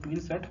 It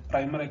means that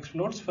primer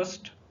explodes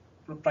first,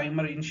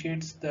 primer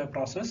initiates the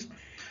process,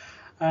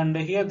 and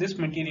here this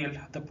material,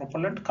 the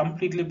propellant,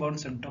 completely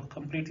burns into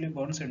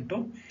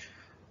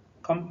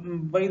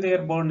by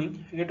their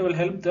burning, it will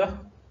help the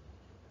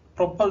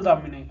propel the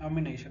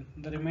ammunition,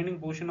 the remaining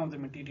portion of the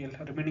material,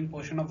 remaining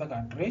portion of the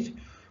cartridge,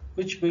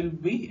 which will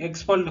be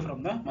expelled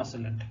from the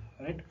muzzleloader,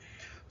 right?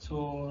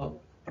 So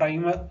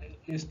primer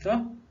is the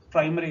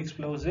primary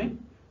explosive.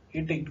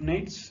 It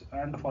ignites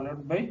and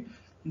followed by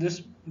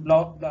this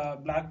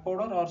black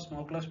powder or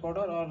smokeless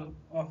powder or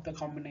of the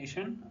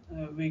combination.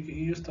 We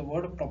use the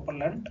word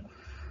propellant.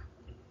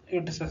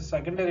 It is a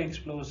secondary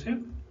explosive.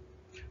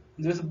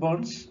 This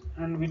burns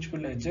and which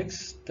will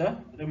eject the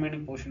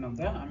remaining portion of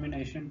the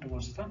ammunition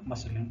towards the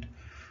muzzle end.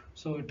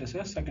 So it is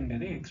a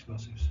secondary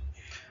explosives.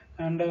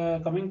 And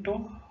coming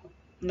to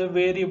the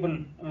variable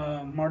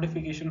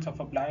modifications of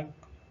a black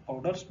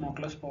powder,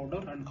 smokeless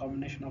powder, and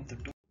combination of the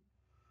two,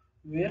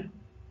 where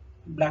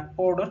black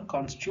powder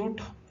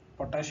constitute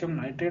potassium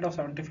nitrate of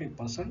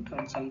 75%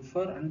 and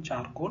sulfur and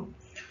charcoal.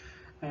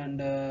 And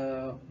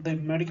the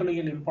medical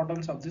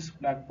importance of this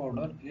black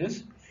powder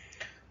is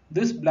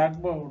this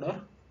black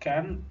powder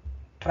can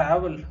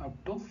travel up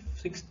to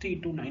 60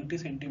 to 90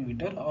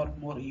 centimeter or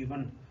more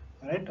even,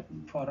 right,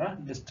 for a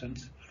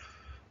distance.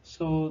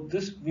 So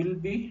this will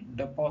be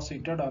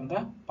deposited on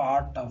the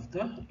part of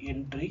the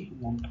entry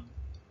wound.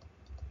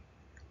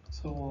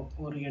 So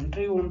ஒரு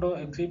entry wound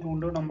exit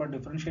wound நம்ம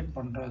differentiate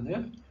பண்றது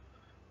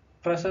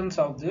presence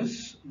of this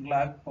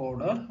black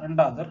powder and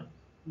other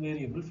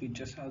variable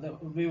features.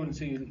 We will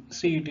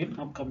see it in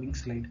upcoming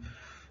slide.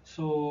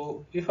 So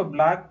if a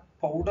black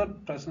powder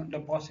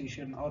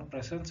deposition or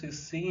presence is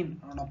seen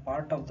on a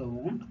part of the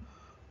wound,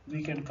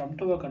 we can come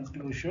to a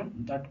conclusion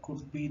that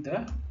could be the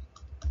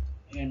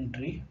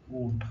entry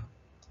wound,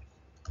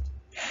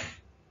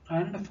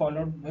 and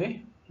followed by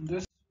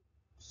this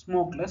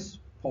smokeless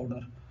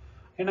powder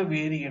in a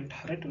variant,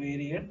 right?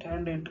 Variant,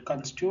 and it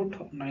constitute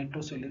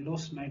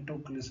nitrocellulose,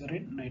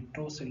 nitroglycerin,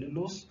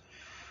 nitrocellulose,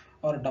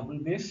 or double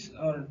base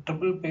or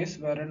triple base,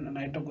 wherein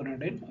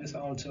nitroguanidine is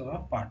also a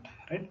part,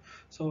 right?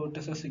 So it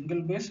is a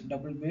single base,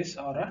 double base,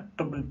 or a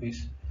triple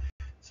base.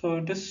 So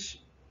it is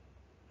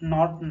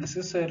not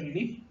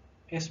necessarily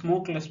a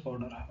smokeless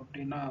powder.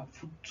 அப்படின்னா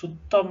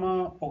சுத்தமா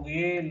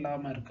புகையே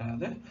இல்லாம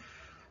இருக்காது.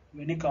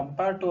 When you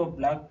compare to a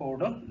black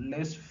powder,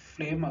 less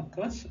flame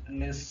occurs,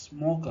 less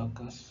smoke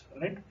occurs,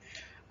 right?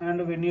 And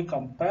when you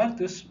compare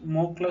this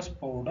smokeless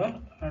powder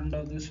and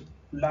this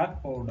black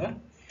powder,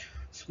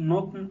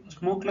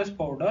 smokeless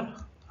powder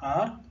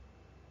are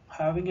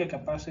having a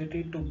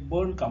capacity to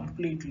burn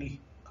completely,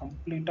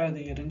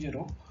 இது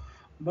எரிஞ்சிரும்.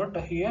 But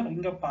here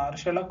இங்க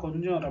partial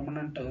கொஞ்சம்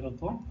remnant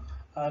இருக்கும்.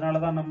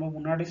 அதனாலதான் நம்ம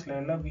முன்னாடி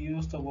ஸ்லைட்ல we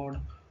use the word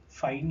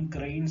fine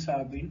grains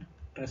have been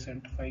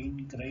present. Fine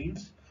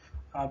grains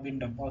have been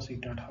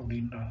deposited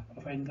அப்படின்ற.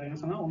 Fine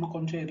grains னா இன்னும்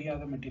கொஞ்சம்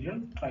எரியாத material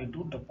try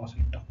to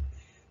deposit.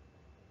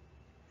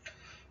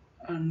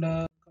 And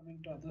coming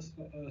to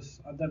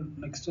other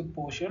next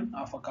portion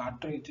of a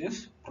cartridge is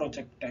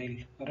projectile,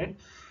 right?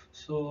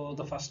 So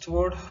the first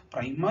word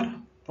primer,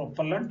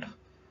 propellant,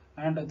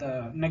 and the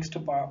next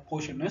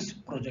portion is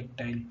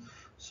projectile.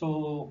 So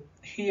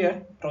here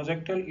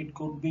projectile, it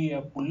could be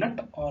a bullet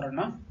or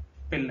a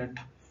pellet,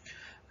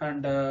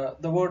 and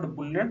the word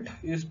bullet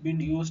is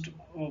been used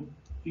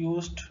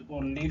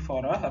only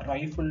for a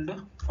rifled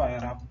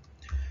firearm.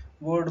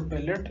 Word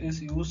pellet is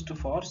used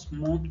for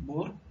smooth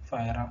bore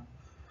firearm.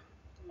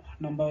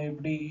 நம்ம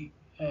எப்படி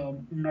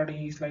முன்னாடி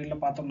ஸ்லைட்ல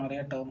பார்த்தோம்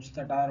நிறைய terms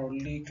that are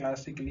only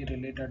classically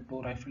related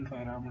to rifle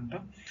firearm.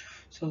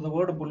 So the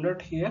word bullet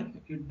here,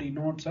 it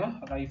denotes a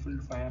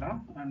rifled firearm,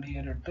 and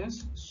here it is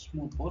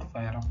smooth bore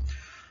firearm.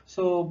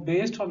 So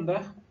based on the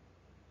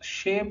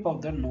shape of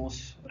the nose,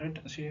 right,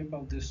 shape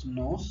of this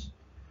nose,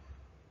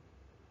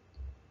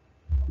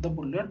 the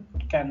bullet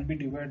can be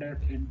divided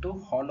into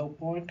hollow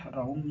point,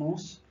 round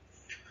nose,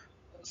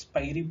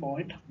 spiry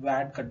point,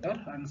 wad cutter,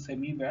 and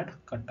semi wad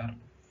cutter.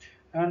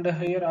 And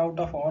here out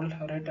of all,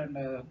 right, and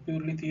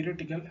purely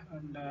theoretical,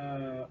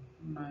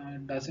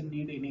 and doesn't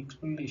need any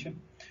explanation,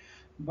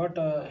 but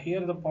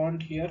here the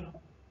point here,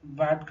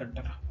 wad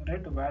cutter,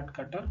 right? Wad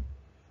cutter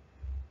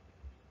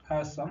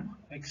has some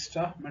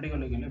extra medical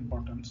legal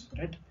importance,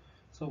 right?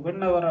 So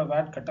whenever a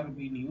wad cutter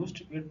being used,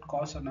 it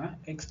causes an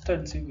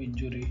extensive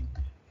injury.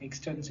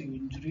 Extensive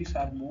injuries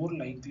are more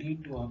likely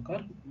to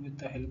occur with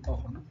the help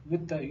of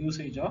with the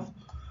usage of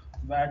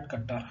wad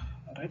cutter,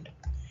 right?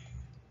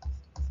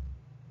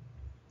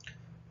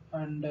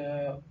 And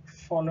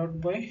followed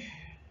by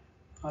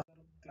other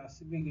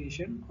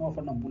classification of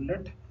a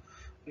bullet.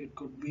 It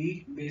could be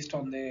based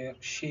on the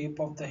shape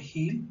of the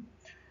heel,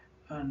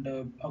 and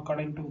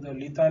according to the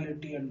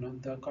lethality and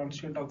the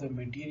constituent of the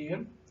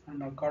material, and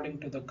according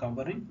to the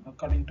covering,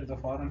 according to the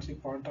forensic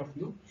point of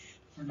view,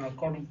 and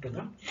according to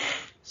the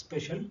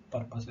special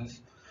purposes.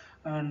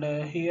 And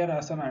here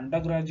as an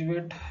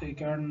undergraduate, you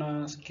can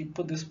skip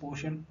this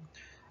portion.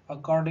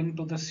 according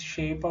to the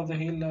shape of the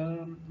heel,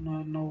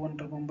 no one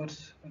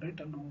remembers, right?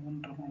 No one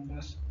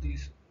remembers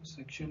this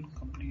section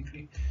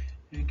completely.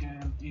 You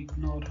can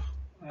ignore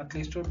at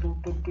least two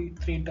to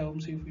three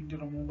terms if you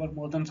remember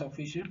more than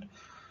sufficient,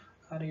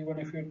 or even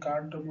if you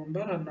can't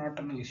remember, not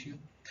an issue.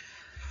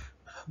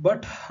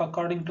 But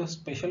according to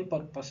special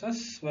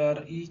purposes,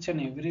 where each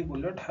and every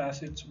bullet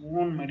has its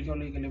own medical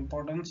legal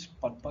importance,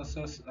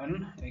 purposes,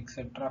 and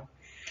etc.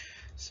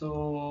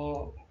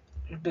 So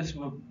it is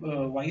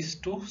wise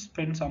to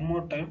spend some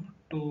more time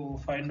to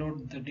find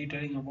out the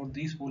detailing about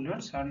these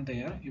bullets and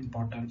their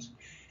importance.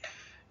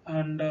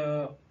 And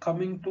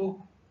coming to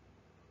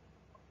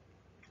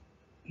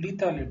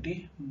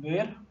lethality,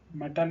 where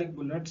metal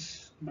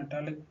bullets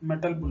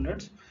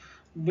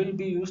will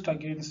be used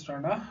against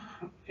a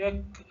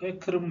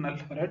criminal,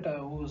 right,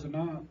 who's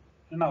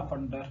an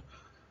offender,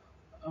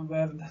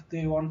 where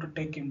they want to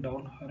take him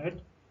down, right?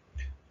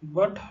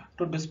 But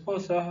to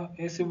disperse a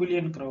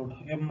civilian crowd,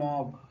 a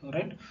mob,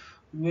 right,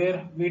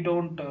 where we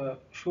don't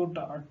shoot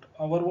at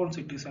our own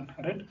citizen,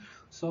 right?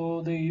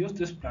 So they use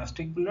this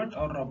plastic bullet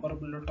or rubber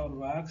bullet or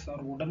wax or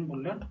wooden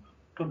bullet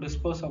to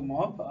disperse a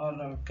mob or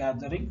a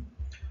gathering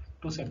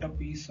to set up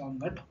peace on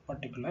that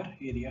particular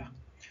area.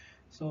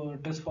 So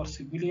it is for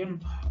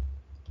civilian,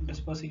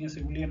 dispersing a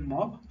civilian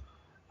mob,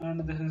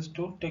 and this is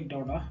to take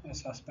down a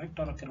suspect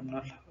or a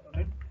criminal,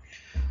 right?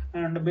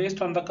 And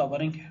based on the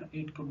covering,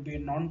 it could be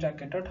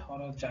non-jacketed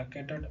or a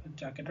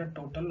jacketed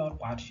total or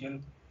partial.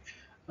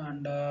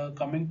 And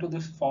coming to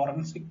this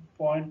forensic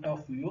point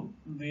of view,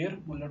 where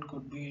bullet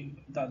could be,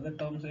 the other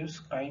terms is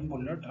crime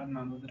bullet and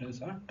another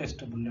is a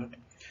test bullet.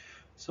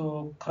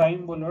 So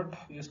crime bullet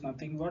is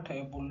nothing but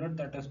a bullet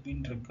that has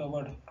been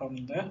recovered from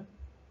the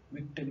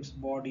victim's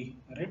body,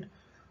 right?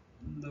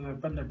 The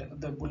weapon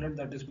that the bullet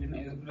that has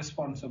been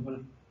responsible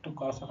to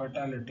cause a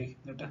fatality,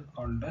 that is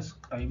called as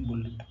crime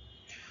bullet.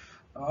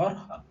 Or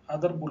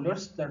other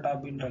bullets that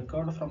have been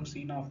recovered from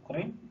scene of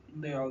crime,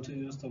 they also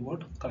use the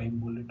word crime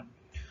bullet.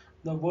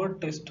 The word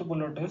test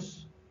bullet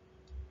is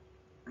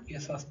a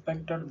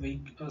suspected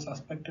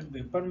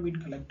weapon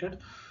being collected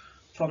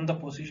from the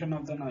position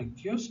of the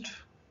accused,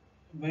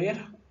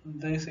 where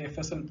these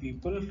FSL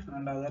people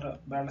and other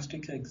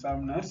ballistics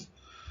examiners,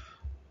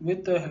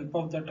 with the help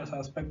of that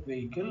suspect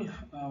vehicle,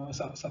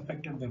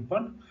 suspected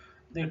weapon,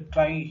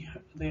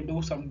 they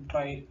do some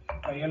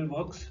trial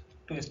works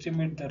to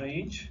estimate the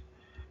range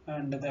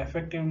and the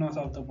effectiveness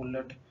of the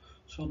bullet.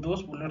 So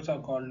those bullets are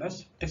called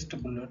as test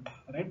bullet,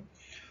 right?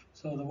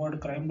 So the word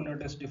crime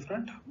bullet is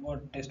different,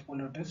 word test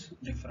bullet is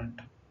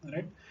different,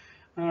 right?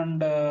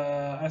 And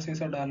as I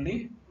said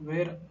earlier,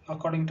 where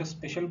according to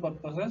special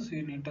purposes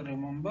you need to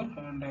remember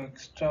and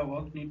extra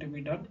work need to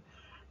be done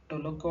to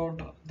look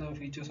out the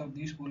features of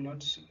these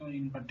bullets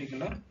in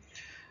particular.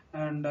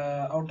 And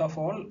out of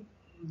all,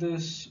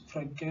 this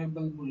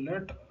fragile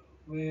bullet,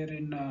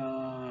 wherein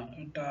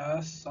it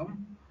has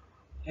some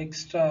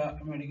extra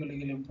medical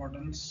legal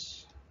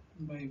importance,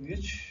 by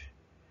which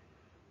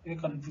a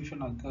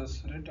confusion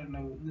occurs, right?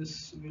 And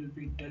this will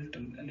be dealt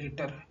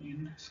later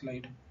in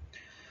slide.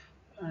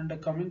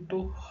 And coming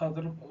to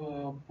other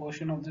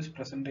portion of this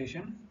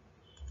presentation,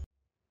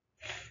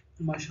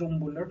 mushroom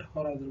bullet,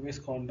 or otherwise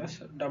called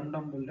as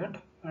dum-dum bullet,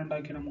 and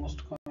again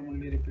most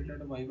commonly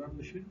repeated viva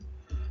question,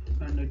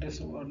 and it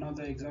is one of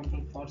the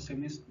example for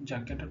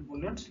semi-jacketed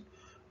bullets,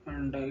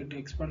 and it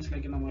expands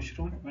like in a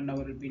mushroom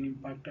whenever it been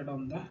impacted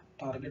on the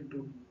target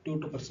due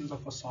to presence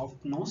of a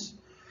soft nose.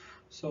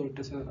 So it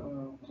is a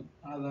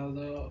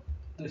other,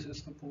 this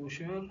is the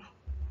portion,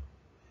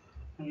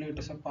 only it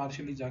is a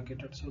partially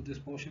jacketed, so this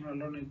portion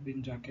alone is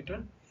been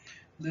jacketed,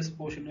 this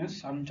portion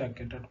is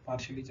unjacketed,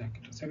 partially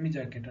jacketed,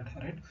 semi-jacketed,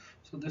 right?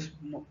 So this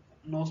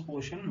nose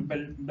portion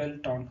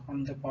belt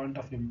on the point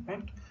of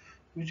impact,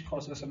 which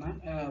causes an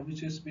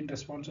which has been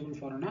responsible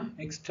for an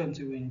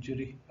extensive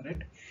injury,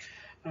 right?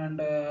 And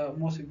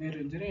more severe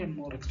injury and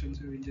more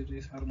extensive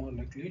injuries are more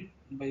likely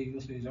by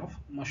usage of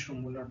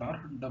mushroom bullet or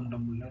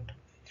dum-dum bullet.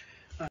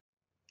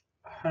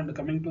 And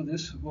coming to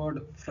this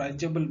word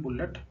fragile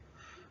bullet,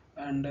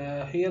 and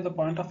here the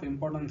point of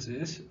importance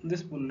is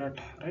this bullet,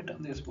 right?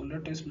 This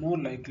bullet is more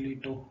likely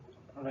to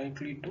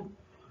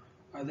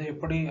அது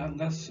எப்படி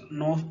அங்கே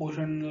nose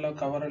போர்ஷனில்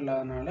cover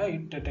இல்லாதனால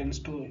it tends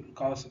to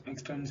cause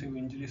extensive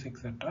injuries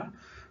etc.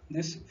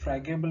 This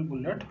fragile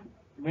bullet,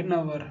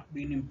 whenever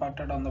being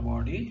impacted on the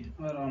body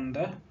or on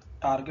the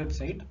target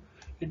site,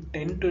 it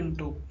tend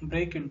to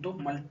break into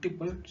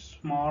multiple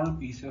small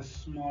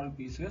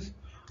pieces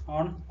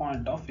on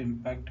point of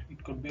impact. It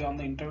could be on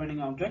the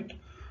intervening object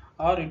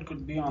or it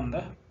could be on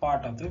the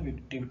part of the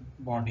victim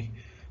body.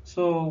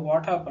 So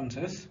what happens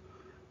is,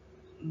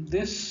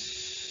 this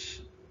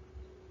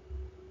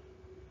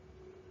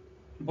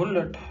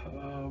bullet,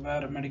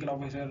 where medical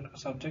officer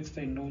subjects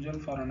the individual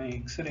for an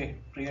X-ray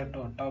prior to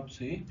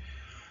autopsy,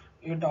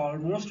 it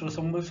almost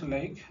resembles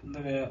like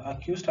the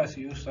accused has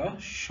used a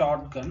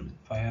shotgun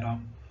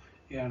firearm.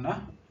 And a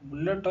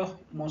bullet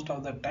most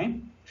of the time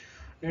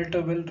it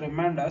will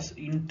remain as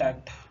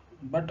intact,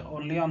 but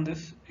only on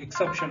this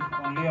exception,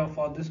 only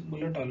for this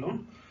bullet alone,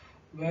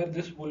 where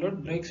this bullet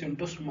breaks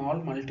into small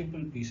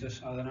multiple pieces.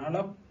 அதனால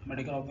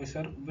medical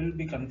officer will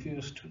be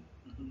confused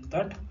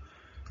that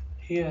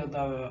here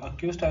the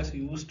accused has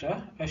used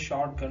a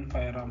shotgun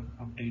firearm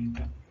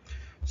அப்படின்ட்டு.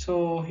 So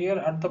here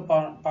at the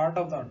part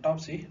of the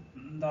autopsy,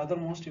 the other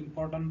most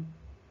important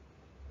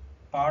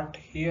part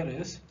here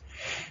is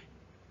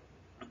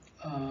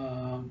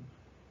uh,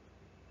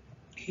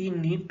 he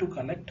need to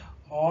collect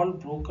all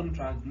broken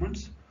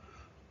fragments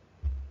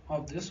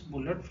of this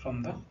bullet from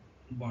the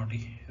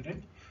body,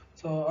 right?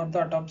 So at the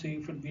autopsy,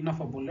 if it been of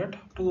a bullet,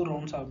 2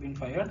 rounds have been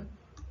fired,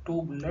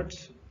 2 bullets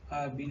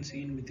have been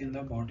seen within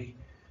the body.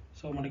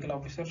 So medical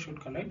officer should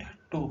collect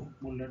 2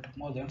 bullets,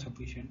 more than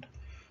sufficient.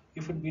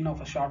 If it been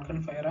of a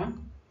shotgun firearm,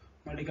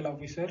 medical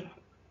officer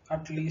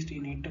at least he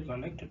need to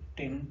collect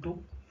 10 to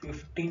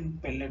 15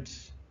 pellets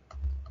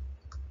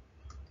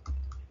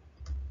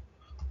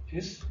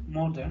is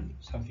more than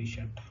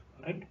sufficient,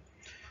 right?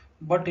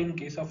 But in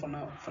case of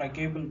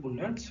fragile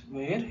bullets,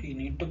 where he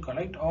need to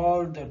collect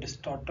all the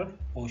distorted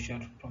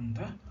portion from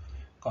the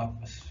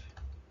corpus.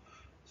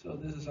 So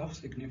this is of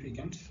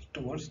significance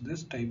towards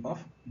this type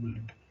of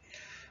bullet.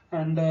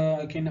 And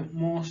again,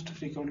 most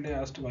frequently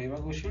asked viva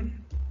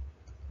question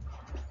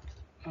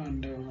and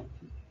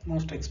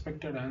most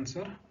expected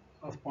answer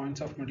of points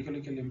of medical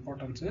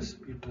importance is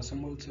it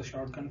resembles a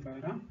shotgun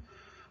firearm,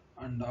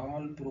 and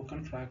all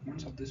broken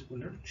fragments of this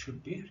bullet should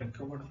be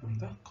recovered from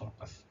the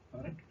corpus.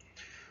 All right.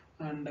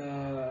 And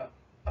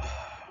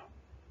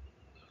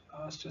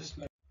just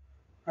like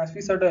as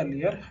we said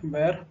earlier,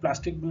 where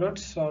plastic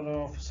bullets are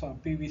of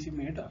PVC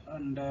made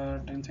and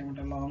 10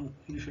 cm long,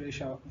 usually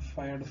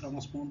fired from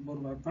a smoothbore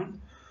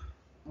weapon,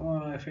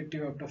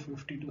 effective up to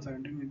 50 to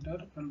 70 meter,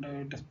 and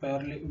it is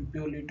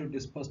purely to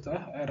disperse the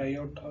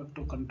riot or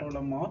to control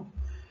a mob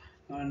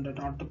and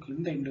not to kill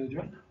the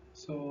individual.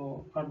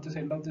 So at this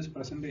end of this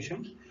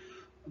presentation,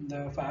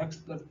 the facts,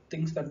 the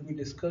things that we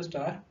discussed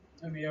are,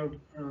 we have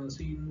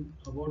seen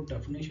about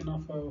definition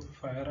of a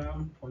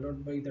firearm,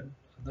 followed by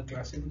the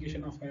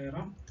classification of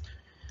firearm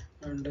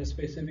and the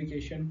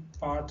specification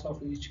parts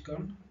of each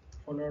gun,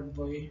 followed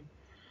by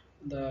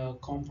the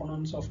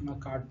components of a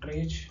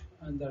cartridge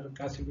and the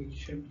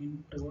classification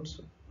in towards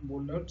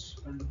bullets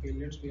and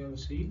pellets we have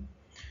seen.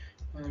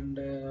 And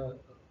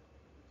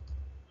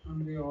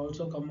we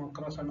also come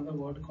across another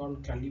word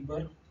called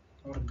caliber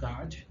or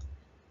gauge,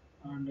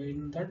 and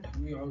in that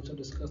we also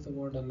discuss the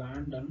word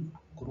land and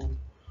group.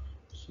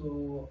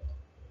 So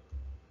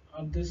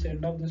at this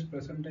end of this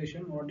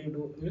presentation, what you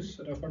do is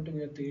refer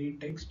to a theory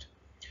text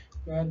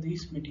where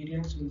these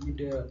materials will be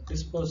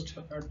dispersed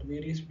at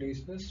various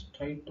places.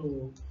 Try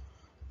to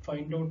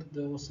find out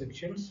those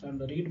sections and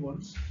read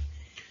once,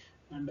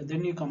 and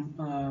then you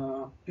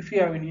come, if you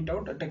have any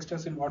doubt, text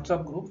us in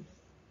WhatsApp group,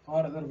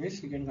 or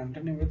otherwise you can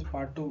continue with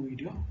part 2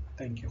 video.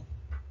 Thank you.